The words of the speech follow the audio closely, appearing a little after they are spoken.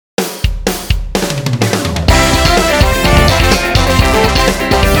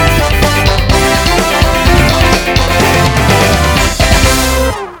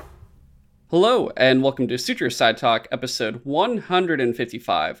Hello, and welcome to Suture Side Talk, episode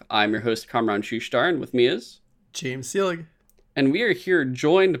 155. I'm your host, Kamran Shushtar, and with me is... James Seelig. And we are here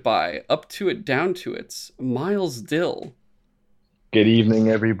joined by Up to It, Down to It's, Miles Dill. Good evening,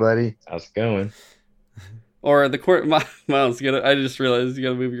 everybody. How's it going? Or the court... Miles, I just realized you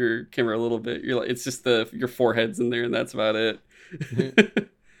gotta move your camera a little bit. You're like, it's just your forehead's in there, and that's about it.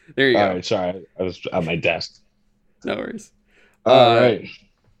 There you go. All right, sorry. I was at my desk. No worries. All right.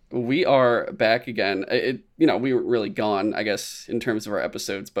 We are back again. We were really gone, I guess, in terms of our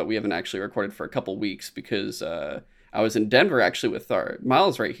episodes, but we haven't actually recorded for a couple weeks because I was in Denver actually with our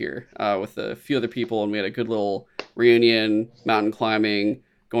Miles right here with a few other people, and we had a good little reunion, mountain climbing,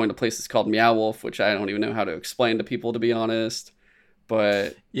 going to places called Meow Wolf, which I don't even know how to explain to people, to be honest.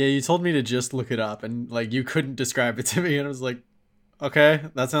 But yeah, you told me to just look it up, and like you couldn't describe it to me, and I was like, okay,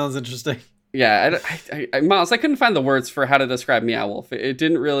 that sounds interesting. Yeah, Miles, I couldn't find the words for how to describe Meow Wolf. I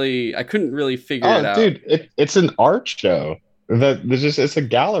couldn't really figure it out. Dude, it's an art show. It's a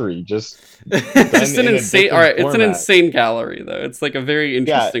gallery. Just it's an insane. All right, it's an insane gallery though. It's like a very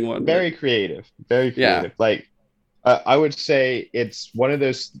interesting one. Very creative. Very creative. Yeah. Like I would say it's one of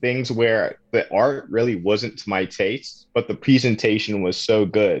those things where the art really wasn't to my taste, but the presentation was so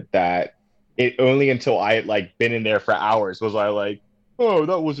good that it only until I had like been in there for hours was I like, oh,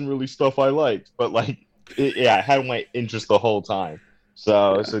 that wasn't really stuff I liked, but like, it had my interest the whole time.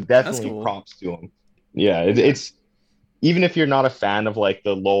 So definitely cool. Props to him. Yeah, it's even if you're not a fan of like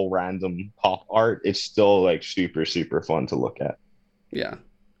the low random pop art, it's still like super, super fun to look at. Yeah.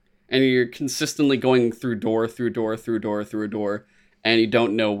 And you're consistently going through door, and you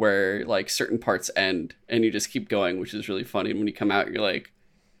don't know where like certain parts end, and you just keep going, which is really funny. And when you come out, you're like,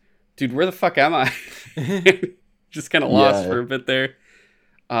 dude, where the fuck am I? Just kind of lost for a bit there.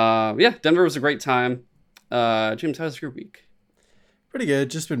 Denver was a great time. James, how was your week? Pretty good.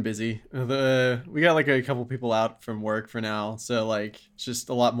 Just been busy. We got like a couple people out from work for now, so like just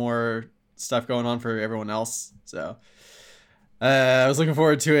a lot more stuff going on for everyone else. So I was looking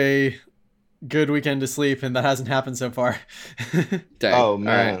forward to a good weekend to sleep, and that hasn't happened so far. Dang. Oh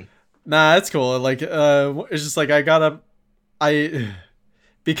man. Right. Nah, it's cool. Like it's just like I got up.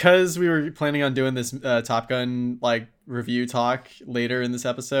 Because we were planning on doing this Top Gun like review talk later in this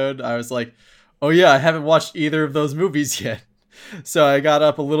episode, I was like, oh yeah, I haven't watched either of those movies yet. So I got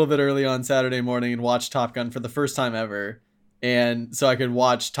up a little bit early on Saturday morning and watched Top Gun for the first time ever. And so I could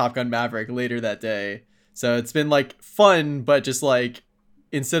watch Top Gun Maverick later that day. So it's been like fun, but just like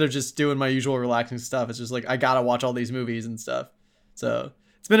instead of just doing my usual relaxing stuff, it's just like I gotta watch all these movies and stuff. So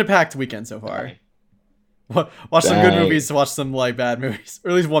it's been a packed weekend so far. Watch some good movies to watch some like bad movies,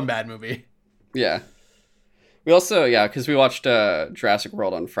 or at least one bad movie. Yeah. We also, because we watched Jurassic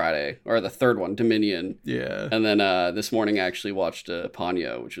World on Friday, or the third one, Dominion. Yeah. And then this morning I actually watched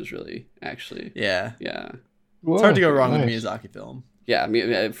Ponyo, which was really Yeah. Whoa, it's hard to go wrong with a Miyazaki film.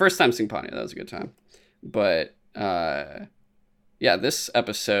 Yeah, first time seeing Ponyo, that was a good time. But this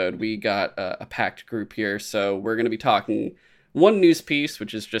episode we got a packed group here, so we're going to be talking one news piece,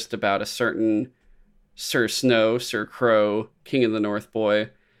 which is just about a certain Sir Snow, Sir Crow, King of the North Boy.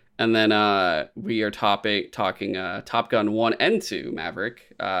 And then we are talking Top Gun 1 and 2,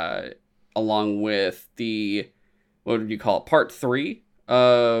 Maverick, along with what would you call it, Part 3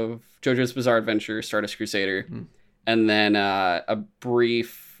 of JoJo's Bizarre Adventure, Stardust Crusader. Mm. And then a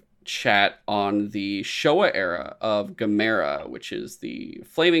brief chat on the Showa era of Gamera, which is the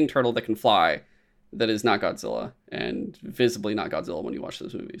flaming turtle that can fly, that is not Godzilla, and visibly not Godzilla when you watch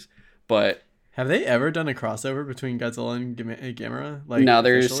those movies. But have they ever done a crossover between Godzilla and Gamera? Like, no,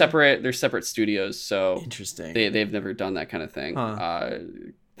 they're separate. They're separate studios. So interesting. They've never done that kind of thing. Huh.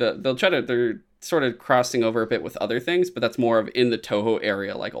 They're sort of crossing over a bit with other things, but that's more of in the Toho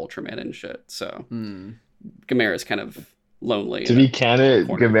area, like Ultraman and shit. So Gamera is kind of lonely. To be candid,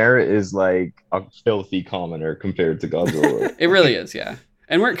 Gamera is like a filthy commoner compared to Godzilla. It really is, yeah.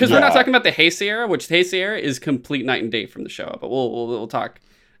 And we're not talking about the Heisei era, which the Heisei era is complete night and day from the show. But we'll talk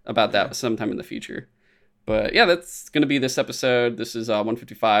about that sometime in the future. But yeah, that's going to be this episode. This is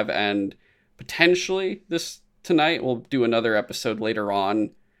 155, and potentially tonight we'll do another episode later on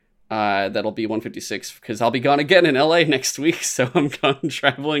that'll be 156, because I'll be gone again in LA next week, so I'm gone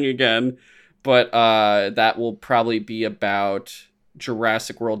traveling again. But that will probably be about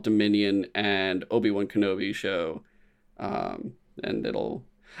Jurassic World Dominion and Obi-Wan Kenobi show. And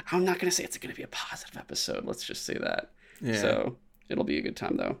I'm not going to say it's going to be a positive episode. Let's just say that. Yeah. So it'll be a good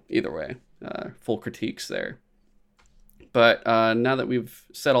time, though. Either way, full critiques there. But now that we've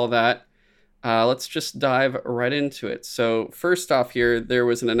said all that, let's just dive right into it. So first off here, there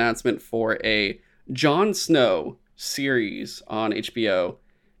was an announcement for a Jon Snow series on HBO.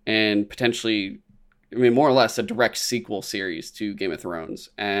 and potentially, I mean, more or less a direct sequel series to Game of Thrones.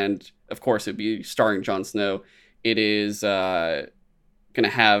 And of course, it'd be starring Jon Snow. It is going to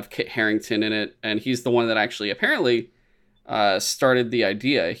have Kit Harington in it, and he's the one that actually apparently started the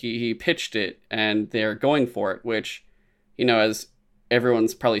idea. He pitched it, and they're going for it, which, as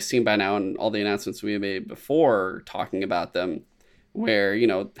everyone's probably seen by now and all the announcements we made before talking about them, where,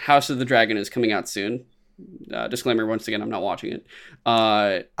 House of the Dragon is coming out soon. Disclaimer, once again, I'm not watching it.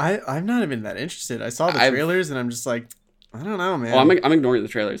 I'm not even that interested. I saw the trailers and I'm just like, I don't know, man. Well, I'm ignoring the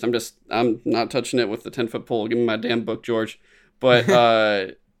trailers. I'm not touching it with the 10-foot pole. Give me my damn book, George. But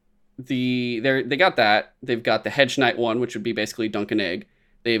they got that. They've got the Hedge Knight one, which would be basically Dunk and Egg.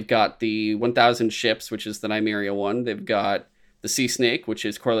 They've got the 1,000 Ships, which is the Nymeria one. They've got the Sea Snake, which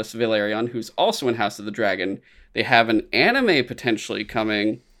is Corlys Velaryon, who's also in House of the Dragon. They have an anime potentially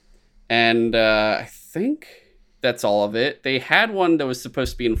coming, and I think that's all of it. They had one that was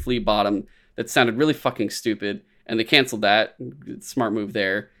supposed to be in Flea Bottom that sounded really fucking stupid, and they canceled that. Smart move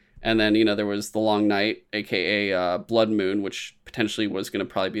there. And then, there was The Long Night, aka Blood Moon, which potentially was going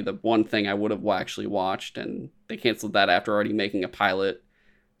to probably be the one thing I would have actually watched, and they canceled that after already making a pilot.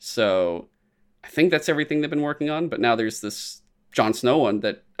 So I think that's everything they've been working on, but now there's this Jon Snow one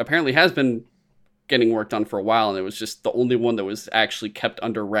that apparently has been getting worked on for a while, and it was just the only one that was actually kept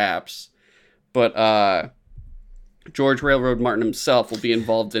under wraps. But George Railroad Martin himself will be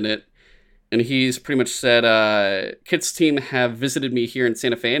involved in it. And he's pretty much said, Kit's team have visited me here in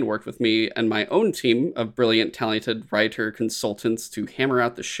Santa Fe and worked with me and my own team of brilliant, talented writer consultants to hammer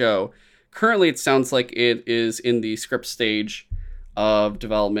out the show. Currently, it sounds like it is in the script stage of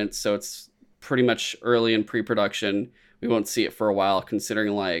development, so it's pretty much early in pre-production. We won't see it for a while,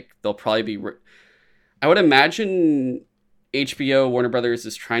 considering, they'll probably be... I would imagine HBO, Warner Brothers,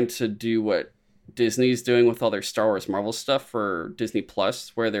 is trying to do what Disney's doing with all their Star Wars Marvel stuff for Disney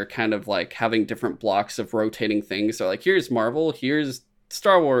Plus, where they're kind of having different blocks of rotating things. So here's Marvel, here's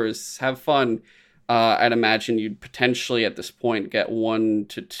Star Wars, have fun. I'd imagine you'd potentially at this point get 1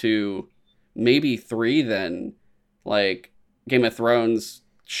 to 2, maybe 3 then, Game of Thrones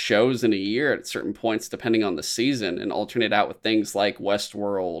shows in a year at certain points, depending on the season, and alternate out with things like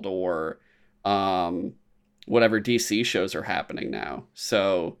Westworld or whatever DC shows are happening now.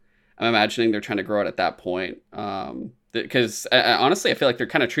 So I'm imagining they're trying to grow it at that point. Because honestly, I feel like they're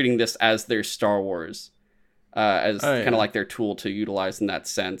kind of treating this as their Star Wars, as kind of like their tool to utilize in that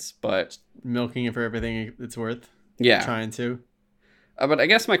sense. But milking it for everything it's worth. Yeah. Trying to. But I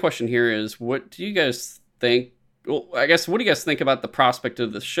guess my question here is, what do you guys think? Well, I guess, what do you guys think about the prospect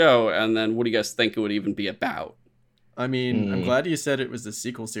of the show? And then what do you guys think it would even be about? I mean, I'm glad you said it was the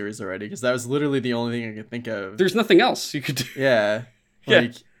sequel series already, because that was literally the only thing I could think of. There's nothing else you could do. Yeah.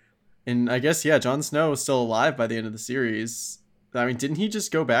 And I guess, Jon Snow was still alive by the end of the series. I mean, didn't he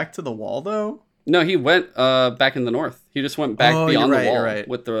just go back to the Wall, though? No, he went back in the North. He just went back beyond the Wall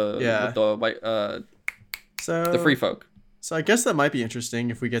with the white, the Free Folk. So I guess that might be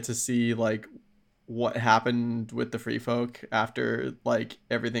interesting if we get to see, what happened with the Free Folk after,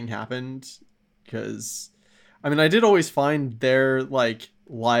 everything happened. Because, I mean, I did always find their,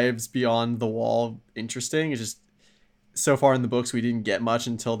 lives beyond the Wall interesting. It's just, so far in the books, we didn't get much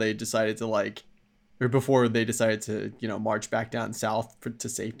until they decided to or before they decided to, march back down south to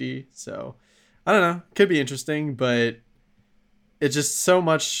safety. So I don't know, could be interesting, but it's just so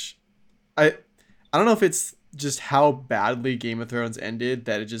much. I don't know if it's just how badly Game of Thrones ended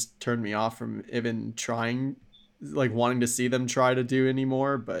that it just turned me off from even trying, wanting to see them try to do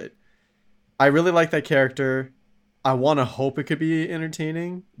anymore. But I really like that character. I want to hope it could be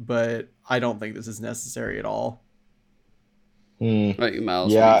entertaining, but I don't think this is necessary at all. Right,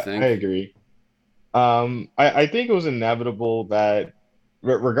 Miles, yeah, what do you think? I agree. I think it was inevitable that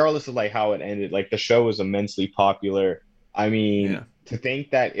regardless of how it ended, the show was immensely popular. I mean, to think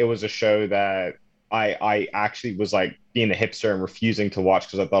that it was a show that I actually was being a hipster and refusing to watch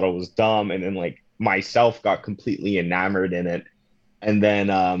because I thought it was dumb, and then myself got completely enamored in it, and then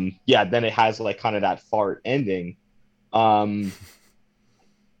then it has kind of that fart ending.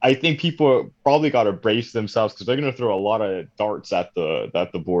 I think people probably got to brace themselves because they're going to throw a lot of darts at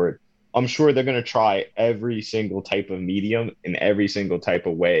the board. I'm sure they're going to try every single type of medium in every single type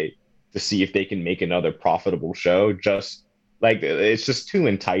of way to see if they can make another profitable show. Just it's just too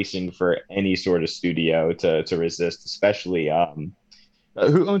enticing for any sort of studio to resist, especially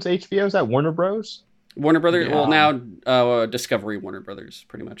who owns HBO? Is that Warner Bros? Warner Brothers. Yeah. Well, now Discovery Warner Brothers,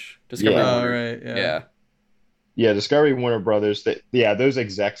 pretty much. Discovery. Yeah. Warner. Right. Yeah. Yeah, Discovery Warner Brothers. Those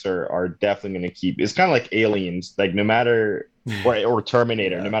execs are definitely going to keep. It's kind of like Aliens. No matter or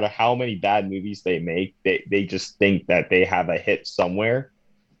Terminator. No matter how many bad movies they make, they just think that they have a hit somewhere,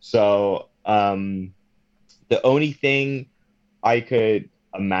 So the only thing I could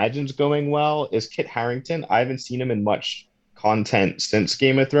imagine is going well is Kit Harington. I haven't seen him in much content since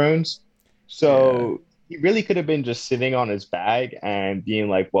Game of Thrones. Yeah. So he really could have been just sitting on his bag and being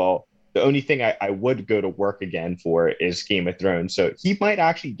like, well, the only thing I would go to work again for is Game of Thrones. So he might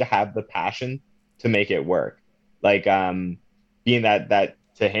actually have the passion to make it work. Like being that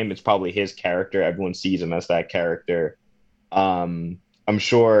to him it's probably his character. Everyone sees him as that character. I'm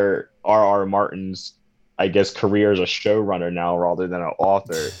sure R.R. Martin's, I guess, career as a showrunner now rather than an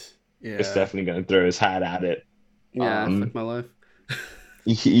author is Yeah. definitely going to throw his hat at it. Yeah, fuck my life.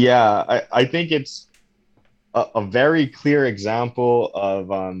 Yeah, I think it's a very clear example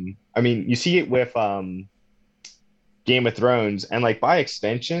of, I mean, you see it with Game of Thrones, and like by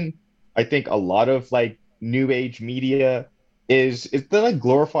extension, I think a lot of like new age media is they're like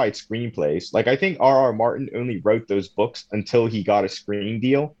glorified screenplays. Like I think R.R. Martin only wrote those books until he got a screen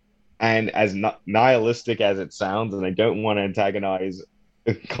deal. And as nihilistic as it sounds, and I don't want to antagonize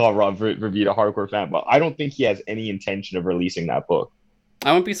Carl Rob Revere, a hardcore fan, but I don't think he has any intention of releasing that book.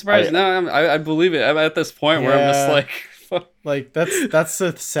 I wouldn't be surprised. I believe it. I'm at this point where I'm just like, fuck. Like that's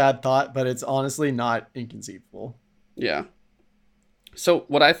a sad thought, but it's honestly not inconceivable. Yeah. So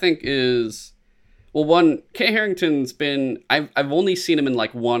what I think is, well, one, Kit Harington's been, I've only seen him in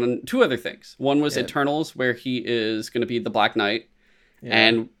like two other things. One was Eternals, where he is going to be the Black Knight. Yeah.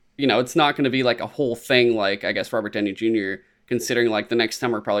 And, you know, it's not going to be like a whole thing like, I guess, Robert Downey Jr., considering like the next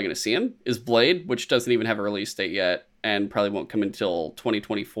time we're probably going to see him is Blade, which doesn't even have a release date yet and probably won't come until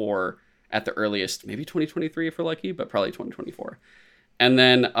 2024 at the earliest, maybe 2023 if we're lucky, but probably 2024. And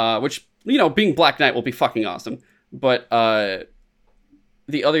then, which, you know, being Black Knight will be fucking awesome. But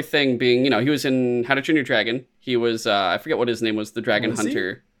the other thing being, you know, he was in How to Train Your Dragon. He was, I forget what his name was, the Dragon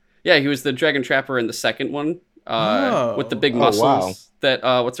Hunter. Yeah, he was the Dragon Trapper in the second one with the big muscles that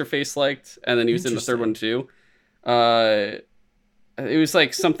What's-Her-Face liked. And then he was in the third one too. It was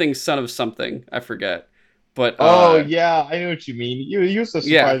like something son of something. I forget. But yeah, I know what you mean. He was a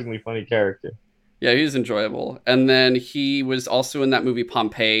surprisingly funny character. Yeah, he was enjoyable. And then he was also in that movie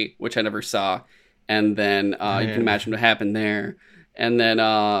Pompeii, which I never saw. And then you can imagine what happened there. And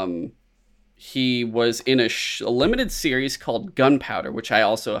then he was in a limited series called Gunpowder, which I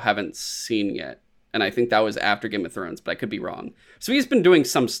also haven't seen yet. And I think that was after Game of Thrones, but I could be wrong. So he's been doing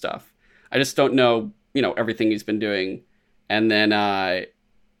some stuff. I just don't know, you know, everything he's been doing. And then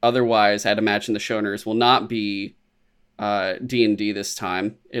otherwise, I'd imagine the showrunners will not be D&D this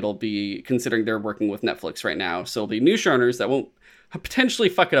time. It'll be, considering they're working with Netflix right now, so it'll be new showrunners that won't potentially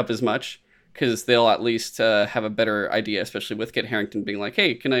fuck it up as much, because they'll at least have a better idea, especially with Kit Harington being like,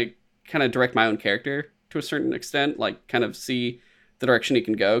 hey, can I kind of direct my own character to a certain extent, like kind of see the direction he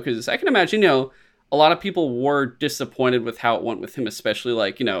can go? Because I can imagine, you know, a lot of people were disappointed with how it went with him, especially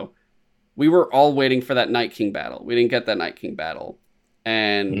like, you know, we were all waiting for that Night King battle. We didn't get that Night King battle.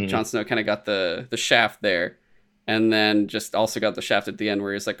 And Jon Snow kind of got the shaft there. And then just also got the shaft at the end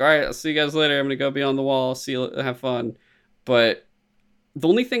where he's like, all right, I'll see you guys later. I'm going to go beyond the wall. See you, have fun. But the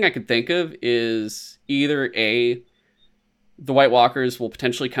only thing I could think of is either the White Walkers will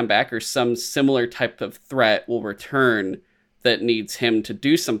potentially come back, or some similar type of threat will return that needs him to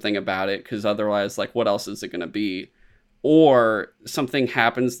do something about it. Because otherwise, like, what else is it going to be? Or something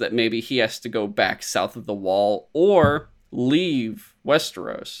happens that maybe he has to go back south of the wall or leave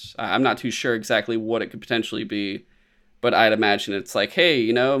Westeros. I'm not too sure exactly what it could potentially be, but I'd imagine it's like, hey,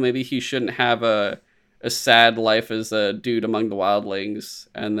 you know, maybe he shouldn't have a sad life as a dude among the wildlings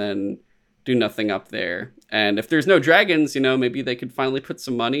and then do nothing up there. And if there's no dragons, you know, maybe they could finally put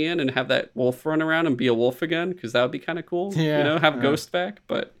some money in and have that wolf run around and be a wolf again, because that would be kind of cool. Yeah, you know, have Ghost back.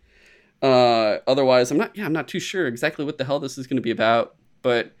 But otherwise, I'm not too sure exactly what the hell this is going to be about.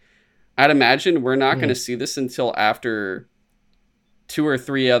 But I'd imagine we're not going to see this until after 2 or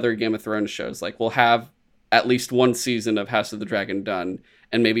 3 other Game of Thrones shows. Like, we'll have at least one season of House of the Dragon done,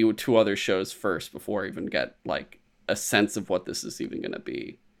 and maybe with 2 other shows first before I even get like a sense of what this is even going to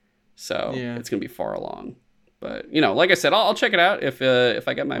be. So it's going to be far along. But, you know, like I said, I'll check it out if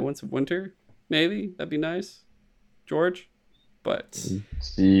I get my Winds of Winter. Maybe that'd be nice, George. But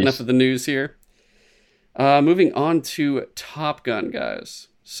enough of the news here. Moving on to Top Gun, guys.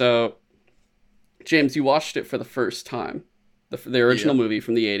 So, James, you watched it for the first time. The original movie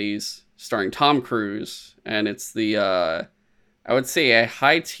from the 80s, starring Tom Cruise. And it's the, I would say, a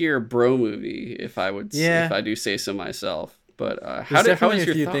high-tier bro movie, if I do say so myself. But how was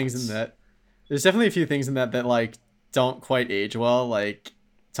your thoughts? Things in that. There's definitely a few things in that like don't quite age well. Like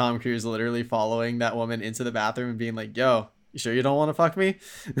Tom Cruise literally following that woman into the bathroom and being like, "Yo, you sure you don't want to fuck me?"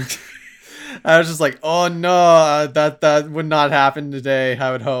 I was just like, oh no, that would not happen today.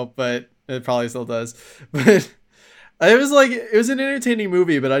 I would hope, but it probably still does. But it was an entertaining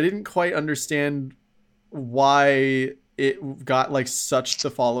movie, but I didn't quite understand why it got like such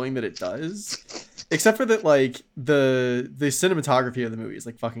the following that it does. Except for that, like the cinematography of the movie is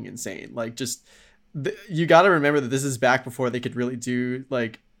like fucking insane. Like just you got to remember that this is back before they could really do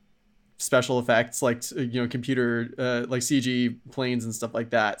like special effects, like computer like CG planes and stuff like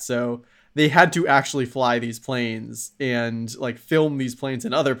that. So they had to actually fly these planes and like film these planes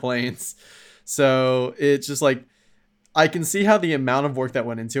and other planes. So it's just like I can see how the amount of work that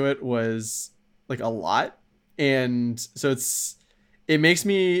went into it was like a lot, and so it makes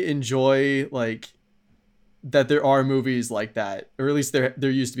me enjoy like that there are movies like that, or at least there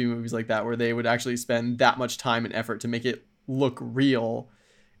used to be movies like that where they would actually spend that much time and effort to make it look real.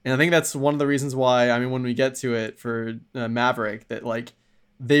 And I think that's one of the reasons why, I mean, when we get to it for Maverick, that like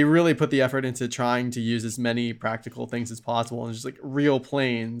they really put the effort into trying to use as many practical things as possible and just like real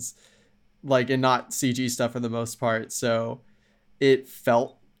planes, like, and not CG stuff for the most part. So it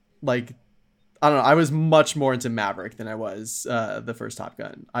felt like, I don't know, I was much more into Maverick than I was the first Top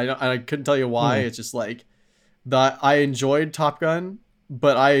Gun. I couldn't tell you why. It's just like that I enjoyed Top Gun,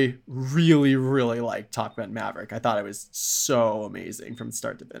 but I really, really liked Top Gun Maverick. I thought it was so amazing from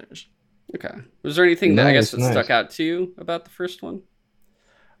start to finish. Okay. Was there anything that I guess that stuck out to you about the first one?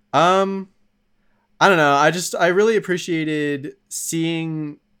 I don't know. I really appreciated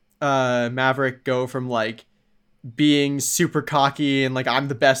seeing Maverick go from like being super cocky and like I'm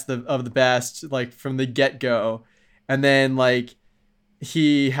the best of the best, like from the get-go, and then like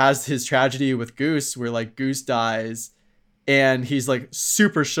he has his tragedy with Goose where like Goose dies and he's like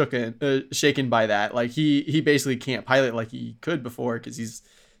super shaken by that. Like he basically can't pilot like he could before because he's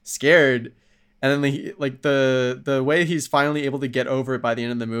scared. And then the way he's finally able to get over it by the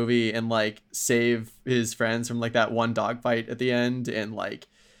end of the movie and like save his friends from like that one dogfight at the end, and like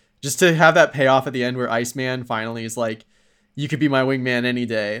just to have that payoff at the end where Iceman finally is like, you could be my wingman any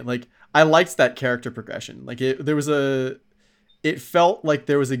day. Like I liked that character progression. Like it felt like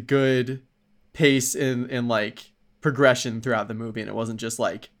there was a good pace in like progression throughout the movie, and it wasn't just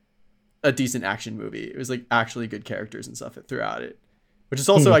like a decent action movie. It was like actually good characters and stuff throughout it, which is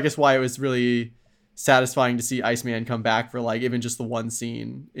also I guess why it was really satisfying to see Iceman come back for like even just the one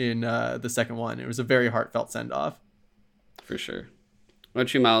scene in the second one. It was a very heartfelt send off. For sure. What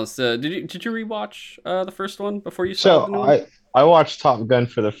about you, Miles? Did you rewatch the first one before you saw the new one? I watched Top Gun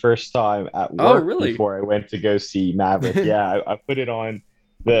for the first time at work before I went to go see Maverick. Yeah, I put it on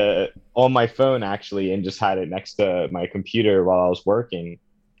my phone actually, and just had it next to my computer while I was working.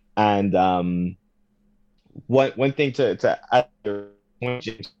 And one thing to add. Oh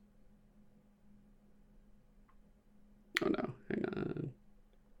no, hang on.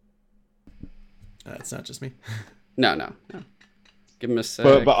 It's not just me. No. Give him a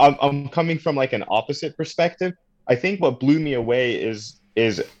sec. But I'm coming from like an opposite perspective. I think what blew me away is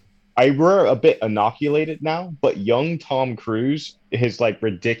we're a bit inoculated now, but young Tom Cruise is like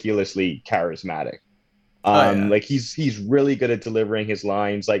ridiculously charismatic. Like he's really good at delivering his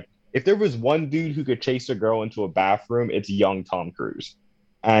lines. Like if there was one dude who could chase a girl into a bathroom, it's young Tom Cruise.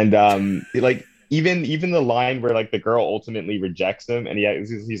 And like even the line where like the girl ultimately rejects him and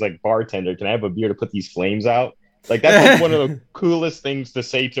he's like, bartender, can I have a beer to put these flames out? Like that's like one of the coolest things to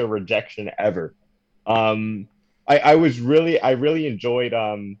say to a rejection ever. I really enjoyed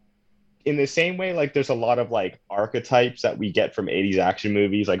in the same way, like there's a lot of like archetypes that we get from 80s action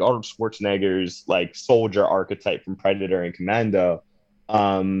movies, like Arnold Schwarzenegger's like soldier archetype from Predator and Commando,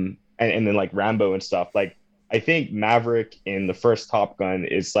 and then like Rambo and stuff. Like I think Maverick in the first Top Gun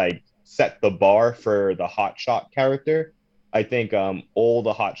is like set the bar for the hotshot character. I think all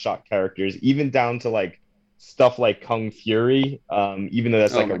the hotshot characters, even down to like stuff like Kung Fury, even though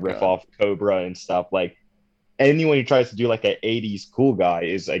that's like a riff off Cobra and stuff, like anyone who tries to do like an 80s cool guy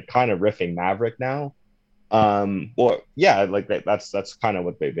is like kind of riffing Maverick now. Well, yeah, like that's kind of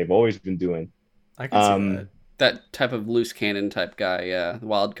what they've always been doing. I can see that type of loose cannon type guy, yeah, the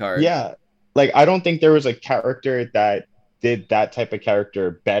wild card. Yeah, like I don't think there was a character that did that type of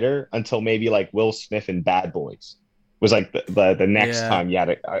character better until maybe like Will Smith in Bad Boys was like the next time you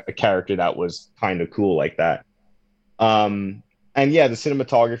had a character that was kind of cool like that. And yeah, the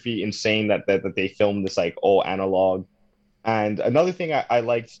cinematography, insane that they filmed this like all analog. And another thing I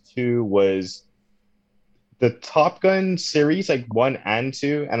liked too was the Top Gun series, like 1 and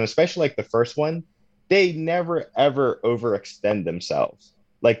 2, and especially like the first one, they never ever overextend themselves.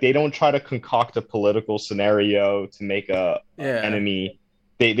 Like they don't try to concoct a political scenario to make an enemy.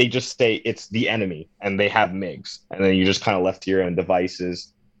 They just say it's the enemy and they have MiGs, and then you just kind of left to your own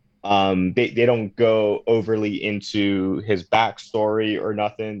devices. They don't go overly into his backstory or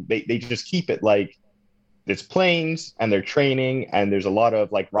nothing. They just keep it like it's planes and they're training, and there's a lot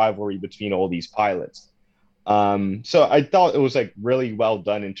of like rivalry between all these pilots. So I thought it was like really well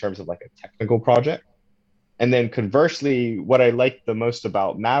done in terms of like a technical project. And then conversely, what I liked the most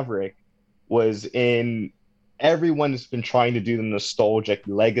about Maverick was in everyone's been trying to do the nostalgic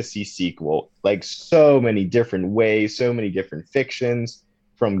legacy sequel, like so many different ways, so many different fictions,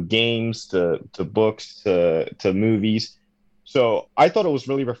 from games to books to movies. So I thought it was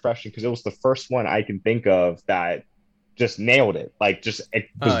really refreshing because it was the first one I can think of that just nailed it. Like just it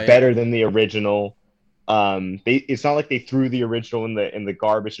was Oh yeah. better than the original. It's not like they threw the original in the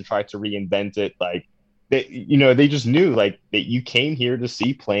garbage and tried to reinvent it. Like they just knew like that you came here to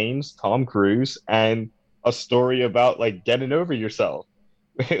see planes, Tom Cruise, and a story about like getting over yourself,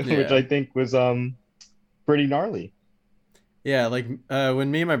 which Yeah. I think was pretty gnarly. Yeah, like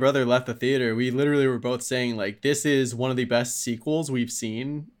when me and my brother left the theater, we literally were both saying like this is one of the best sequels we've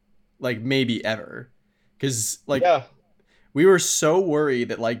seen, like maybe ever, because like Yeah. we were so worried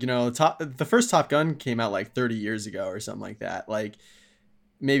that like the first Top Gun came out like 30 years ago or something like that, like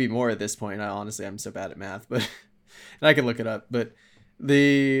maybe more at this point. I honestly I'm so bad at math, but and I can look it up. But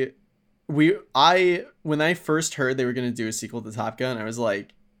the we I when I first heard they were gonna do a sequel to Top Gun, I was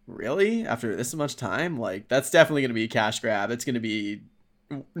like, really? After this much time? Like that's definitely gonna be a cash grab. It's gonna be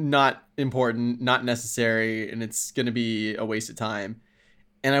not important, not necessary, and it's gonna be a waste of time.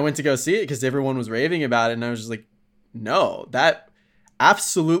 And I went to go see it because everyone was raving about it, and I was just like, no, that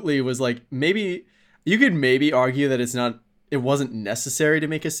absolutely was like maybe you could maybe argue that it wasn't necessary to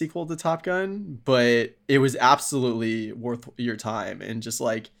make a sequel to Top Gun, but it was absolutely worth your time and just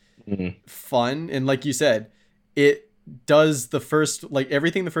like Mhm. fun. And like you said, it does the first like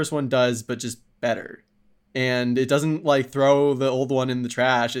everything the first one does, but just better. And it doesn't like throw the old one in the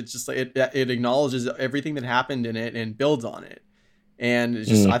trash. It's just like it acknowledges everything that happened in it and builds on it. And it's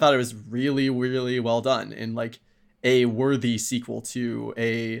just I Mhm. thought it was really really well done and like a worthy sequel to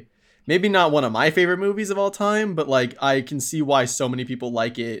a maybe not one of my favorite movies of all time, but like I can see why so many people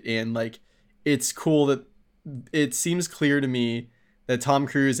like it. And like it's cool that it seems clear to me that Tom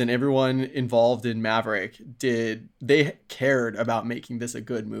Cruise and everyone involved in Maverick they cared about making this a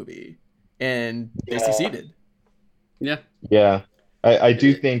good movie, and they Yeah. succeeded. Yeah. Yeah. I do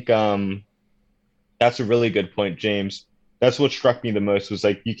It- think that's a really good point, James. That's what struck me the most was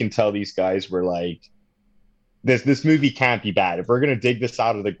like you can tell these guys were like this movie can't be bad. If we're gonna dig this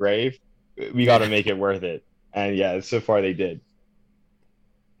out of the grave, we got to Yeah. make it worth it. And yeah, so far they did.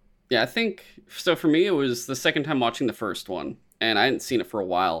 yeah, I think so. For me, it was the second time watching the first one, and I hadn't seen it for a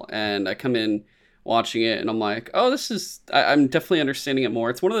while. And I come in watching it, and I'm like, oh, I'm definitely understanding it more.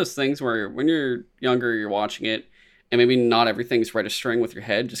 It's one of those things where when you're younger, you're watching it, and maybe not everything's registering with your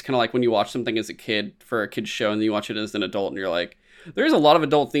head. Just kind of like when you watch something as a kid for a kid's show, and then you watch it as an adult, and you're like, there's a lot of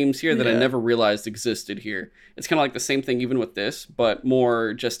adult themes here that I Yeah. never realized existed here. It's kind of like the same thing even with this, but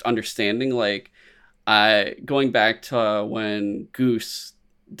more just understanding. Like, I going back to when Goose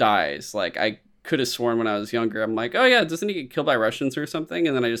dies. Like I could have sworn when I was younger, I'm like, oh yeah, doesn't he get killed by Russians or something?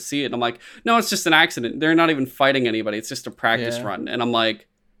 And then I just see it, and I'm like, no, it's just an accident. They're not even fighting anybody. It's just a practice Yeah. run. And I'm like,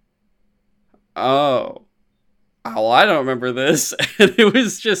 oh, well, I don't remember this. And it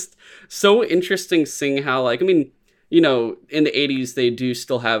was just so interesting seeing how, like, I mean, in the 80s, they do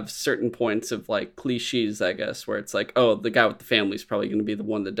still have certain points of like cliches, I guess, where it's like, oh, the guy with the family is probably going to be the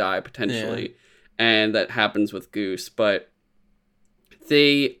one to die Yeah. potentially. And that happens with Goose. But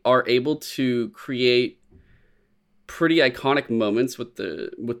they are able to create pretty iconic moments with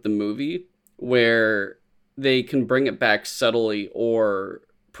the movie where they can bring it back subtly or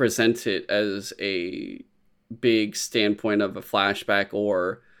present it as a big standpoint of a flashback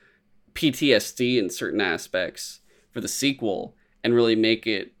or PTSD in certain aspects for the sequel and really make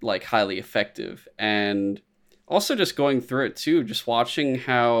it like highly effective. And also just going through it too, just watching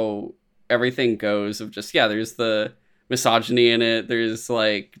how everything goes of just, yeah, there's the misogyny in it. There's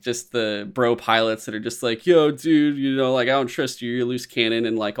like just the bro pilots that are just like, yo, dude, like I don't trust you, you're a loose cannon,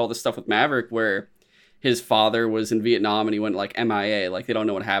 and like all this stuff with Maverick where his father was in Vietnam and he went like MIA, like they don't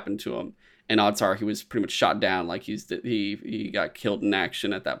know what happened to him. And odds are he was pretty much shot down, like he got killed in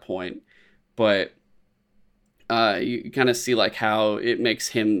action at that point. But you kind of see like how it makes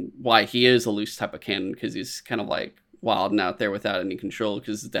him why he is a loose type of cannon because he's kind of like wild and out there without any control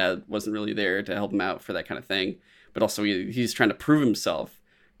because his dad wasn't really there to help him out for that kind of thing. But also he's trying to prove himself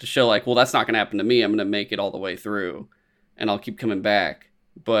to show like, well, that's not going to happen to me. I'm going to make it all the way through, and I'll keep coming back.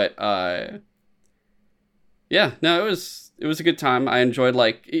 But yeah, no, It was a good time. I enjoyed,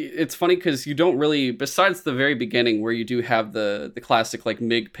 like, it's funny because you don't really, besides the very beginning where you do have the classic like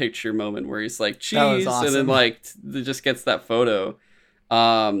Mig picture moment where he's like cheese, awesome. and then like just gets that photo.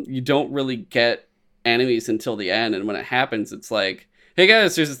 You don't really get enemies until the end, and when it happens, it's like, hey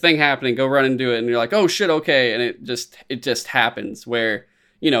guys, there's a thing happening, go run and do it, and you're like, oh shit, okay, and it just happens. Where,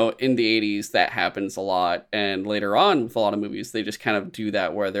 you know, in the 80s that happens a lot, and later on with a lot of movies they just kind of do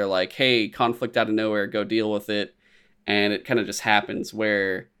that where they're like, hey, conflict out of nowhere, go deal with it. And it kind of just happens.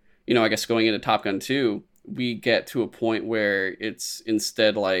 Where, you know, I guess going into Top Gun 2, we get to a point where it's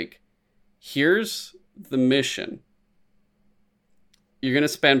instead like, here's the mission. You're going to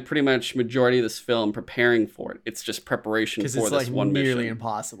spend pretty much majority of this film preparing for it. It's just preparation for this like one mission. Nearly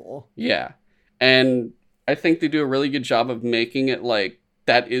impossible. Yeah. And I think they do a really good job of making it like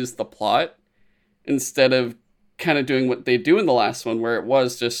that is the plot, instead of kind of doing what they do in the last one, where it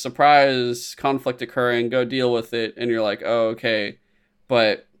was just surprise conflict occurring, go deal with it, and you're like, oh, okay.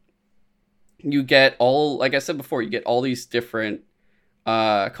 But you get all, like I said before, you get all these different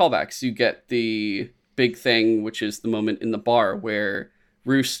callbacks. You get the big thing, which is the moment in the bar where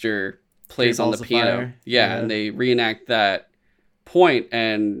Rooster plays on the piano. Yeah, and they reenact that point,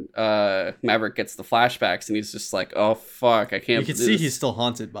 and Maverick gets the flashbacks, and he's just like, oh fuck, I can't. You can see he's still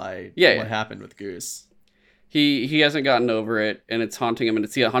haunted by what happened with Goose. He hasn't gotten over it, and it's haunting him, and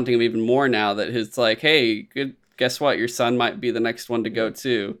it's haunting him even more now that it's like, hey, good, guess what? Your son might be the next one to go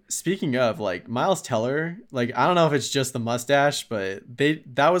too. Speaking of, like, Miles Teller, like, I don't know if it's just the mustache, but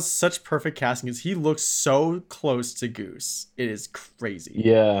that was such perfect casting because he looks so close to Goose. It is crazy.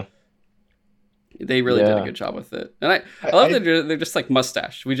 Yeah. They really did a good job with it. And I love that they're just like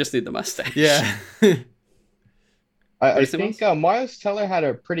mustache. We just need the mustache. Yeah. I think Miles Teller had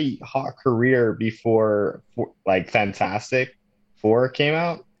a pretty hot career before like Fantastic Four came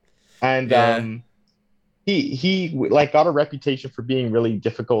out, and he like got a reputation for being really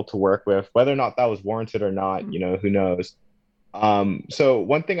difficult to work with. Whether or not that was warranted or not, you know, who knows. So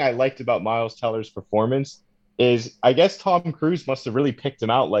one thing I liked about Miles Teller's performance is, I guess Tom Cruise must have really picked him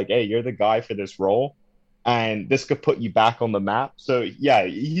out, like, hey, you're the guy for this role, and this could put you back on the map. So yeah,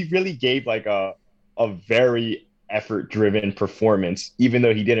 he really gave like a very effort-driven performance, even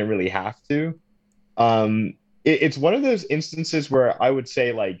though he didn't really have to. It's one of those instances where I would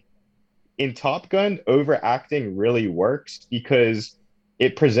say, like, in Top Gun, overacting really works because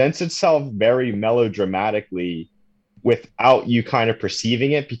it presents itself very melodramatically without you kind of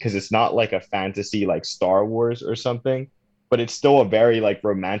perceiving it, because it's not like a fantasy like Star Wars or something, but it's still a very like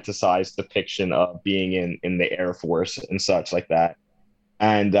romanticized depiction of being in the Air Force and such like that.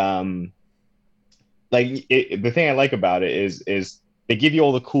 And like the thing I like about it is they give you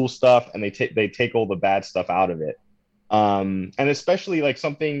all the cool stuff, and they take all the bad stuff out of it. And especially like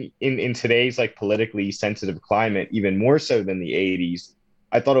something in today's like politically sensitive climate, even more so than the 80s,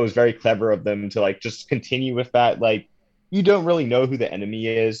 I thought it was very clever of them to like just continue with that. Like, you don't really know who the enemy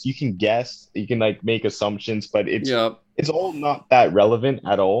is. You can guess, you can like make assumptions, but it's all not that relevant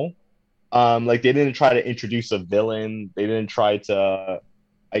at all. Like, they didn't try to introduce a villain. They didn't try to,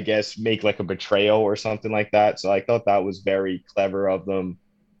 I guess, make like a betrayal or something like that. So I thought that was very clever of them.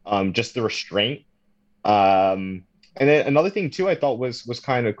 Just the restraint. And then another thing too, I thought was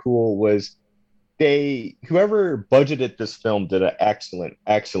kind of cool was whoever budgeted this film did an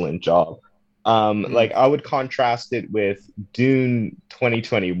excellent job. Like, I would contrast it with Dune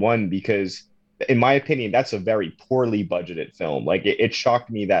 2021, because in my opinion, that's a very poorly budgeted film. Like, it shocked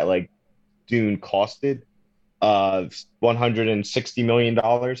me that like Dune costed $160 million,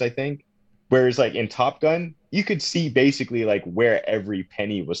 I think. Whereas like in Top Gun, you could see basically like where every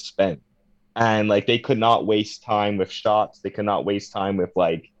penny was spent. And like, they could not waste time with shots. They could not waste time with,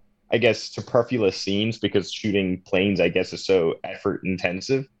 like, I guess, superfluous scenes, because shooting planes, I guess, is so effort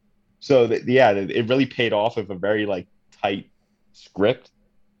intensive. So it really paid off with a very like tight script,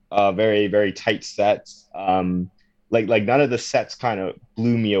 very, very tight sets. Like none of the sets kind of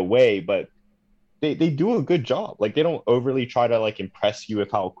blew me away, but they do a good job. Like, they don't overly try to like impress you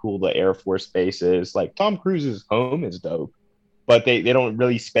with how cool the Air Force Base is. Like, Tom Cruise's home is dope, but they don't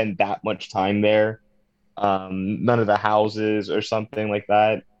really spend that much time there. None of the houses or something like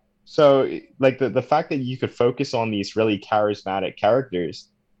that. So like the fact that you could focus on these really charismatic characters,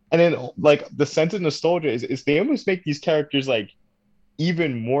 and then like the sense of nostalgia is they almost make these characters like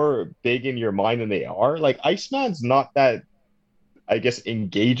even more big in your mind than they are. Like, Iceman's not that, I guess,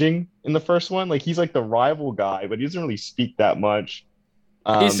 engaging in the first one. Like, he's like the rival guy, but he doesn't really speak that much.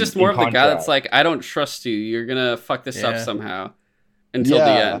 He's just more of the guy that's like, I don't trust you. You're gonna fuck this up somehow. Until the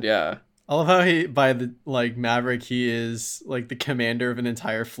end, yeah. I love how by the like Maverick, he is like the commander of an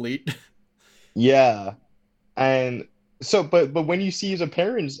entire fleet. Yeah, and So, but when you see his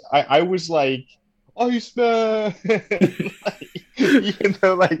appearance, I was like, Iceman. Like, even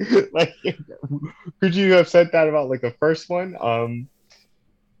though like could you have said that about like the first one?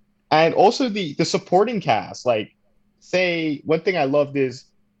 And also the supporting cast. Like, say one thing I loved is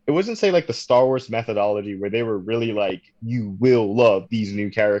it wasn't say like the Star Wars methodology where they were really like you will love these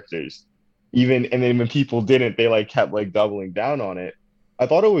new characters, even and then when people didn't, they like kept like doubling down on it. I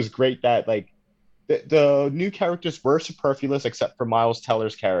thought it was great that like the new characters were superfluous except for Miles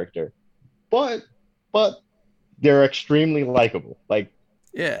Teller's character, but but they're extremely likable.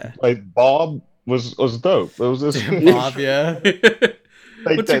 Yeah. Like Bob was dope. It was just Bob, yeah.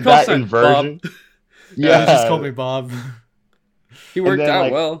 like What's your call that sign, inversion. Bob? Yeah, Yeah, just call me Bob. He and worked then out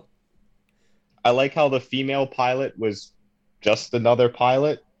like well. I like how the female pilot was just another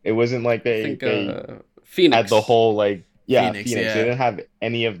pilot. It wasn't like I think they had Phoenix. the whole like yeah Phoenix, Phoenix. They yeah. didn't have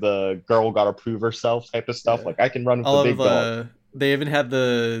any of the girl gotta prove herself type of stuff. Yeah. Like I can run with I the love big dog. they even had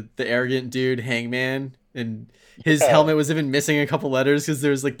the arrogant dude Hangman, and his Yeah. helmet was even missing a couple letters because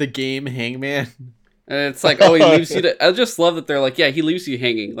there's like the game Hangman. And it's like, oh, he leaves you to. I just love that they're like, yeah, he leaves you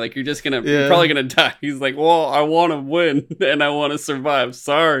hanging. Like you're just gonna, you're Yeah. probably gonna die. He's like, well, I want to win and I want to survive.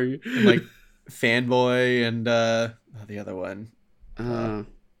 Sorry. And like Fanboy and the other one.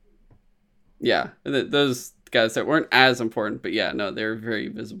 Yeah, those guys that weren't as important, but yeah, no, they're very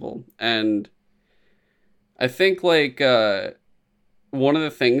visible. And I think like one of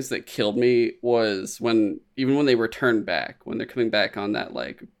the things that killed me was when they return back, when they're coming back on that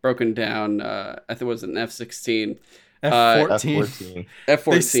like broken down I think it was an F-16. F-14. F-14.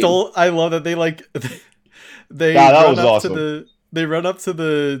 F-14. They stole. I love that they like they Yeah, that run was up awesome. to the they run up to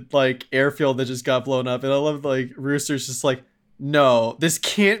the like airfield that just got blown up, and I love like Rooster's just like, no, this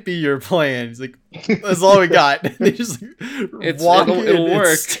can't be your plan. He's like, that's all we got. They just like, walk it'll in and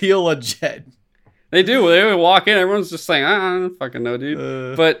work. steal a jet. They do. They would walk in. Everyone's just like, I don't fucking know,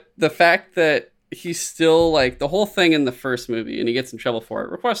 dude. But the fact that he's still like the whole thing in the first movie, and he gets in trouble for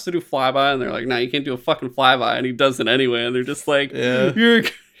it. Requests to do flyby, and they're like, "No, you can't do a fucking flyby," and he does it anyway. And they're just like, Yeah. "You're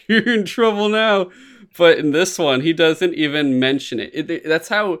in trouble now." But in this one, he doesn't even mention it. That's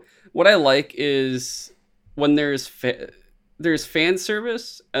how. What I like is when there's fan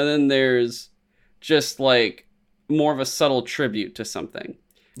service, and then there's just like more of a subtle tribute to something.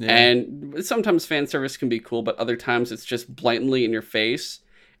 Yeah. And sometimes fan service can be cool, but other times it's just blatantly in your face.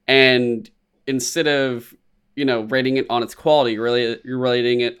 And instead of, rating it on its quality, you're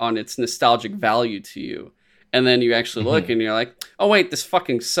rating it on its nostalgic value to you. And then you actually look and you're like, oh, wait, this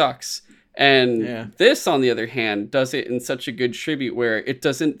fucking sucks. And this, on the other hand, does it in such a good tribute where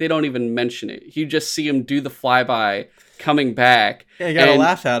they don't even mention it. You just see him do the flyby coming back. Yeah, you gotta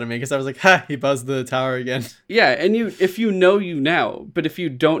laugh at me because I was like, ha, he buzzed the tower again. Yeah, and if you know, but if you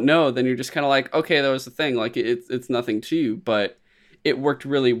don't know, then you're just kind of like, okay, that was the thing. Like it's nothing to you, but it worked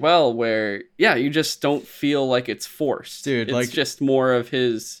really well. Where you just don't feel like it's forced, dude. It's like just more of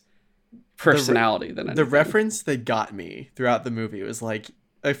his personality than anything. The reference that got me throughout the movie was like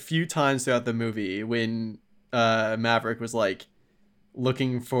a few times throughout the movie when Maverick was like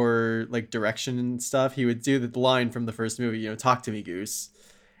looking for like direction and stuff, he would do the line from the first movie, talk to me, Goose.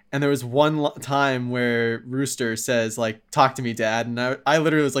 And there was one time where Rooster says like, talk to me, Dad, and I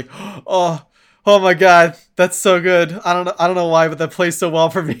literally was like, oh my god, that's so good. I don't know why, but that plays so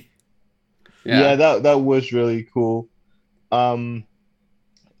well for me. Yeah, that was really cool. I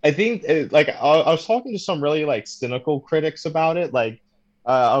think I was talking to some really like cynical critics about it. Like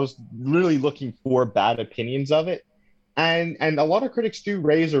I was really looking for bad opinions of it. And a lot of critics do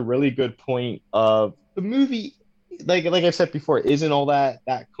raise a really good point of the movie, like I said before, isn't all that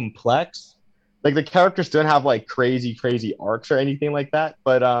complex. Like the characters don't have like crazy arcs or anything like that.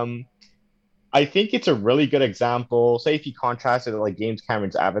 But I think it's a really good example. Say if you contrast it to like James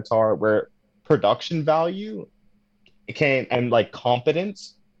Cameron's Avatar, where production value and like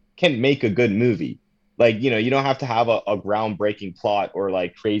competence can make a good movie. Like, you don't have to have a groundbreaking plot or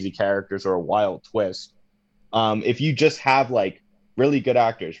like crazy characters or a wild twist. If you just have like really good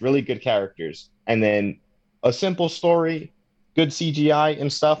actors, really good characters, and then a simple story, good CGI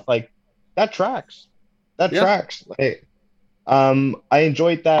and stuff, like that tracks. That tracks. Like, I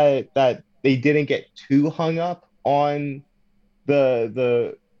enjoyed that they didn't get too hung up on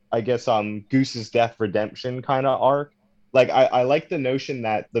the I guess Goose's death redemption kind of arc. Like I like the notion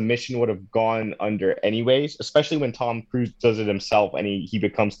that the mission would have gone under anyways, especially when Tom Cruise does it himself and he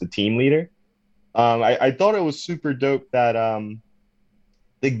becomes the team leader. I thought it was super dope that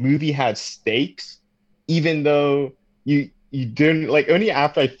the movie had stakes, even though you didn't like. Only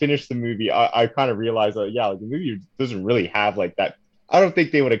after I finished the movie, I kind of realized that like, the movie doesn't really have like that. I don't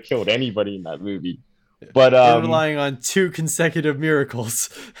think they would have killed anybody in that movie, But and relying on 2 consecutive miracles.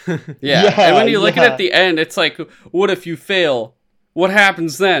 Yeah, and when you look at it at the end, it's like, what if you fail? What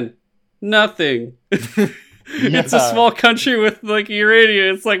happens then? Nothing. It's a small country with like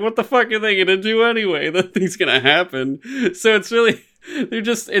uranium. It's like, what the fuck are they gonna do anyway? Nothing's gonna happen. So it's really,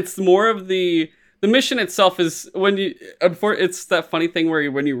 it's more of the mission itself is when you, it's that funny thing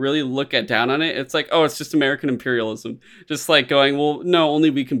where when you really look down on it, it's like, oh, it's just American imperialism. Just like going, well, no,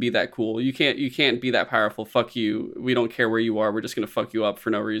 only we can be that cool. You can't be that powerful. Fuck you. We don't care where you are. We're just gonna fuck you up for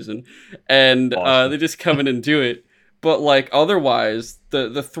no reason. And they just come in and do it. But like otherwise,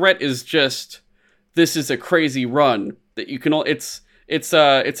 the threat is just, this is a crazy run that you can. It's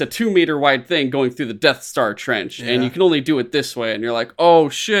a 2-meter wide thing going through the Death Star trench, and you can only do it this way. And you're like, oh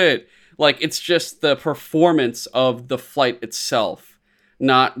shit. Like, it's just the performance of the flight itself,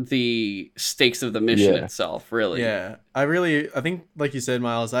 not the stakes of the mission itself, really. Yeah, I think, like you said,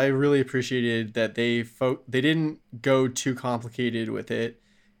 Miles, I really appreciated that they didn't go too complicated with it.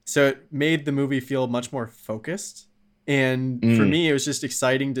 So it made the movie feel much more focused. And for me, it was just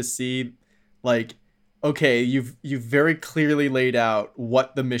exciting to see, like, okay, you've very clearly laid out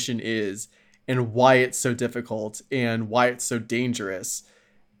what the mission is and why it's so difficult and why it's so dangerous.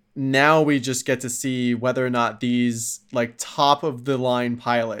 Now we just get to see whether or not these like top of the line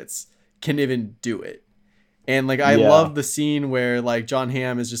pilots can even do it. And like, I love the scene where like John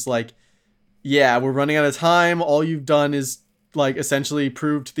Hamm is just like, yeah, we're running out of time. All you've done is like essentially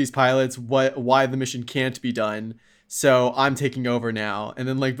prove to these pilots why the mission can't be done. So I'm taking over now. And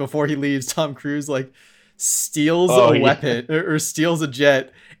then like before he leaves, Tom Cruise like steals a weapon or steals a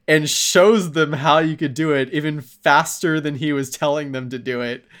jet and shows them how you could do it even faster than he was telling them to do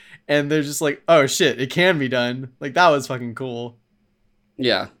it. And they're just like, oh shit, it can be done. Like, that was fucking cool.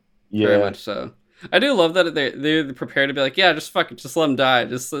 Yeah. Very much so. I do love that they're prepared to be like, yeah, just fuck it, just let them die.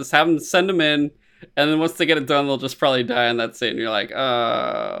 Just have them, send them in, and then once they get it done, they'll just probably die, and that's it. And you're like,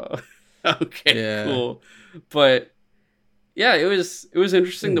 oh, okay, cool. But yeah, it was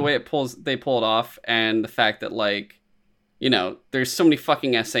interesting the way they pulled off, and the fact that like, you know, there's so many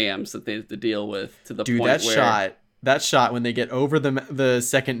fucking SAMs that they have to deal with to the point where that shot when they get over the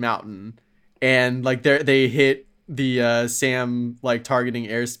second mountain and like they hit the SAM like targeting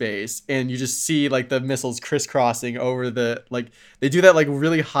airspace, and you just see like the missiles crisscrossing over the, like they do that like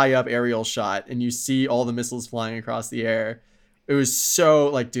really high up aerial shot and you see all the missiles flying across the air. It was so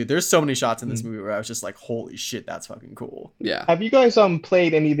like, dude, there's so many shots in this movie where I was just like, holy shit, that's fucking cool. Yeah. Have you guys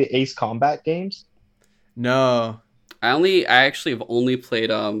played any of the Ace Combat games? No. I actually have only played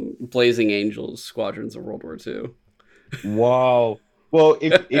Blazing Angels Squadrons of World War II. Wow. Well,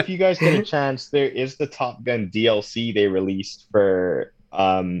 if you guys get a chance, there is the Top Gun DLC they released for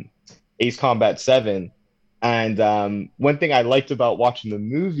Ace Combat 7. And one thing I liked about watching the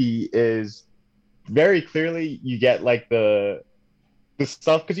movie is very clearly you get like the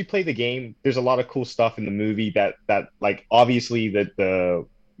stuff, because you play the game, there's a lot of cool stuff in the movie that like obviously the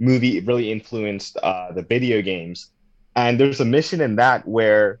movie really influenced the video games. And there's a mission in that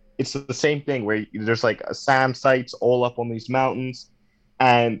where it's the same thing, where there's like a SAM sites all up on these mountains,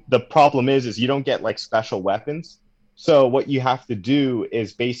 and the problem is you don't get like special weapons. So what you have to do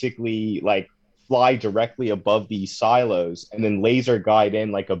is basically like fly directly above these silos and then laser guide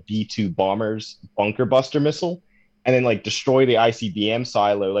in like a B-2 bomber's bunker buster missile, and then like destroy the ICBM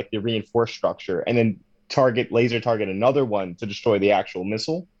silo, like the reinforced structure, and then laser target another one to destroy the actual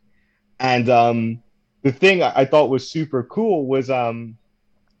missile. And the thing I thought was super cool was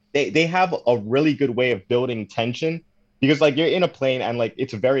they have a really good way of building tension, because like you're in a plane and like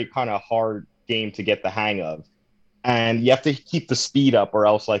it's a very kind of hard game to get the hang of, and you have to keep the speed up or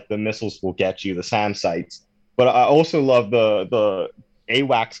else like the missiles will get you, the SAM sites. But I also love the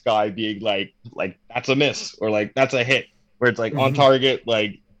AWACS guy being like that's a miss or like that's a hit, where it's like on target,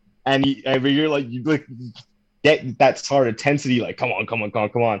 like, and you're like you like get that sort of intensity, like come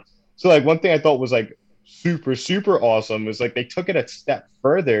on. So like one thing I thought was like super awesome was like they took it a step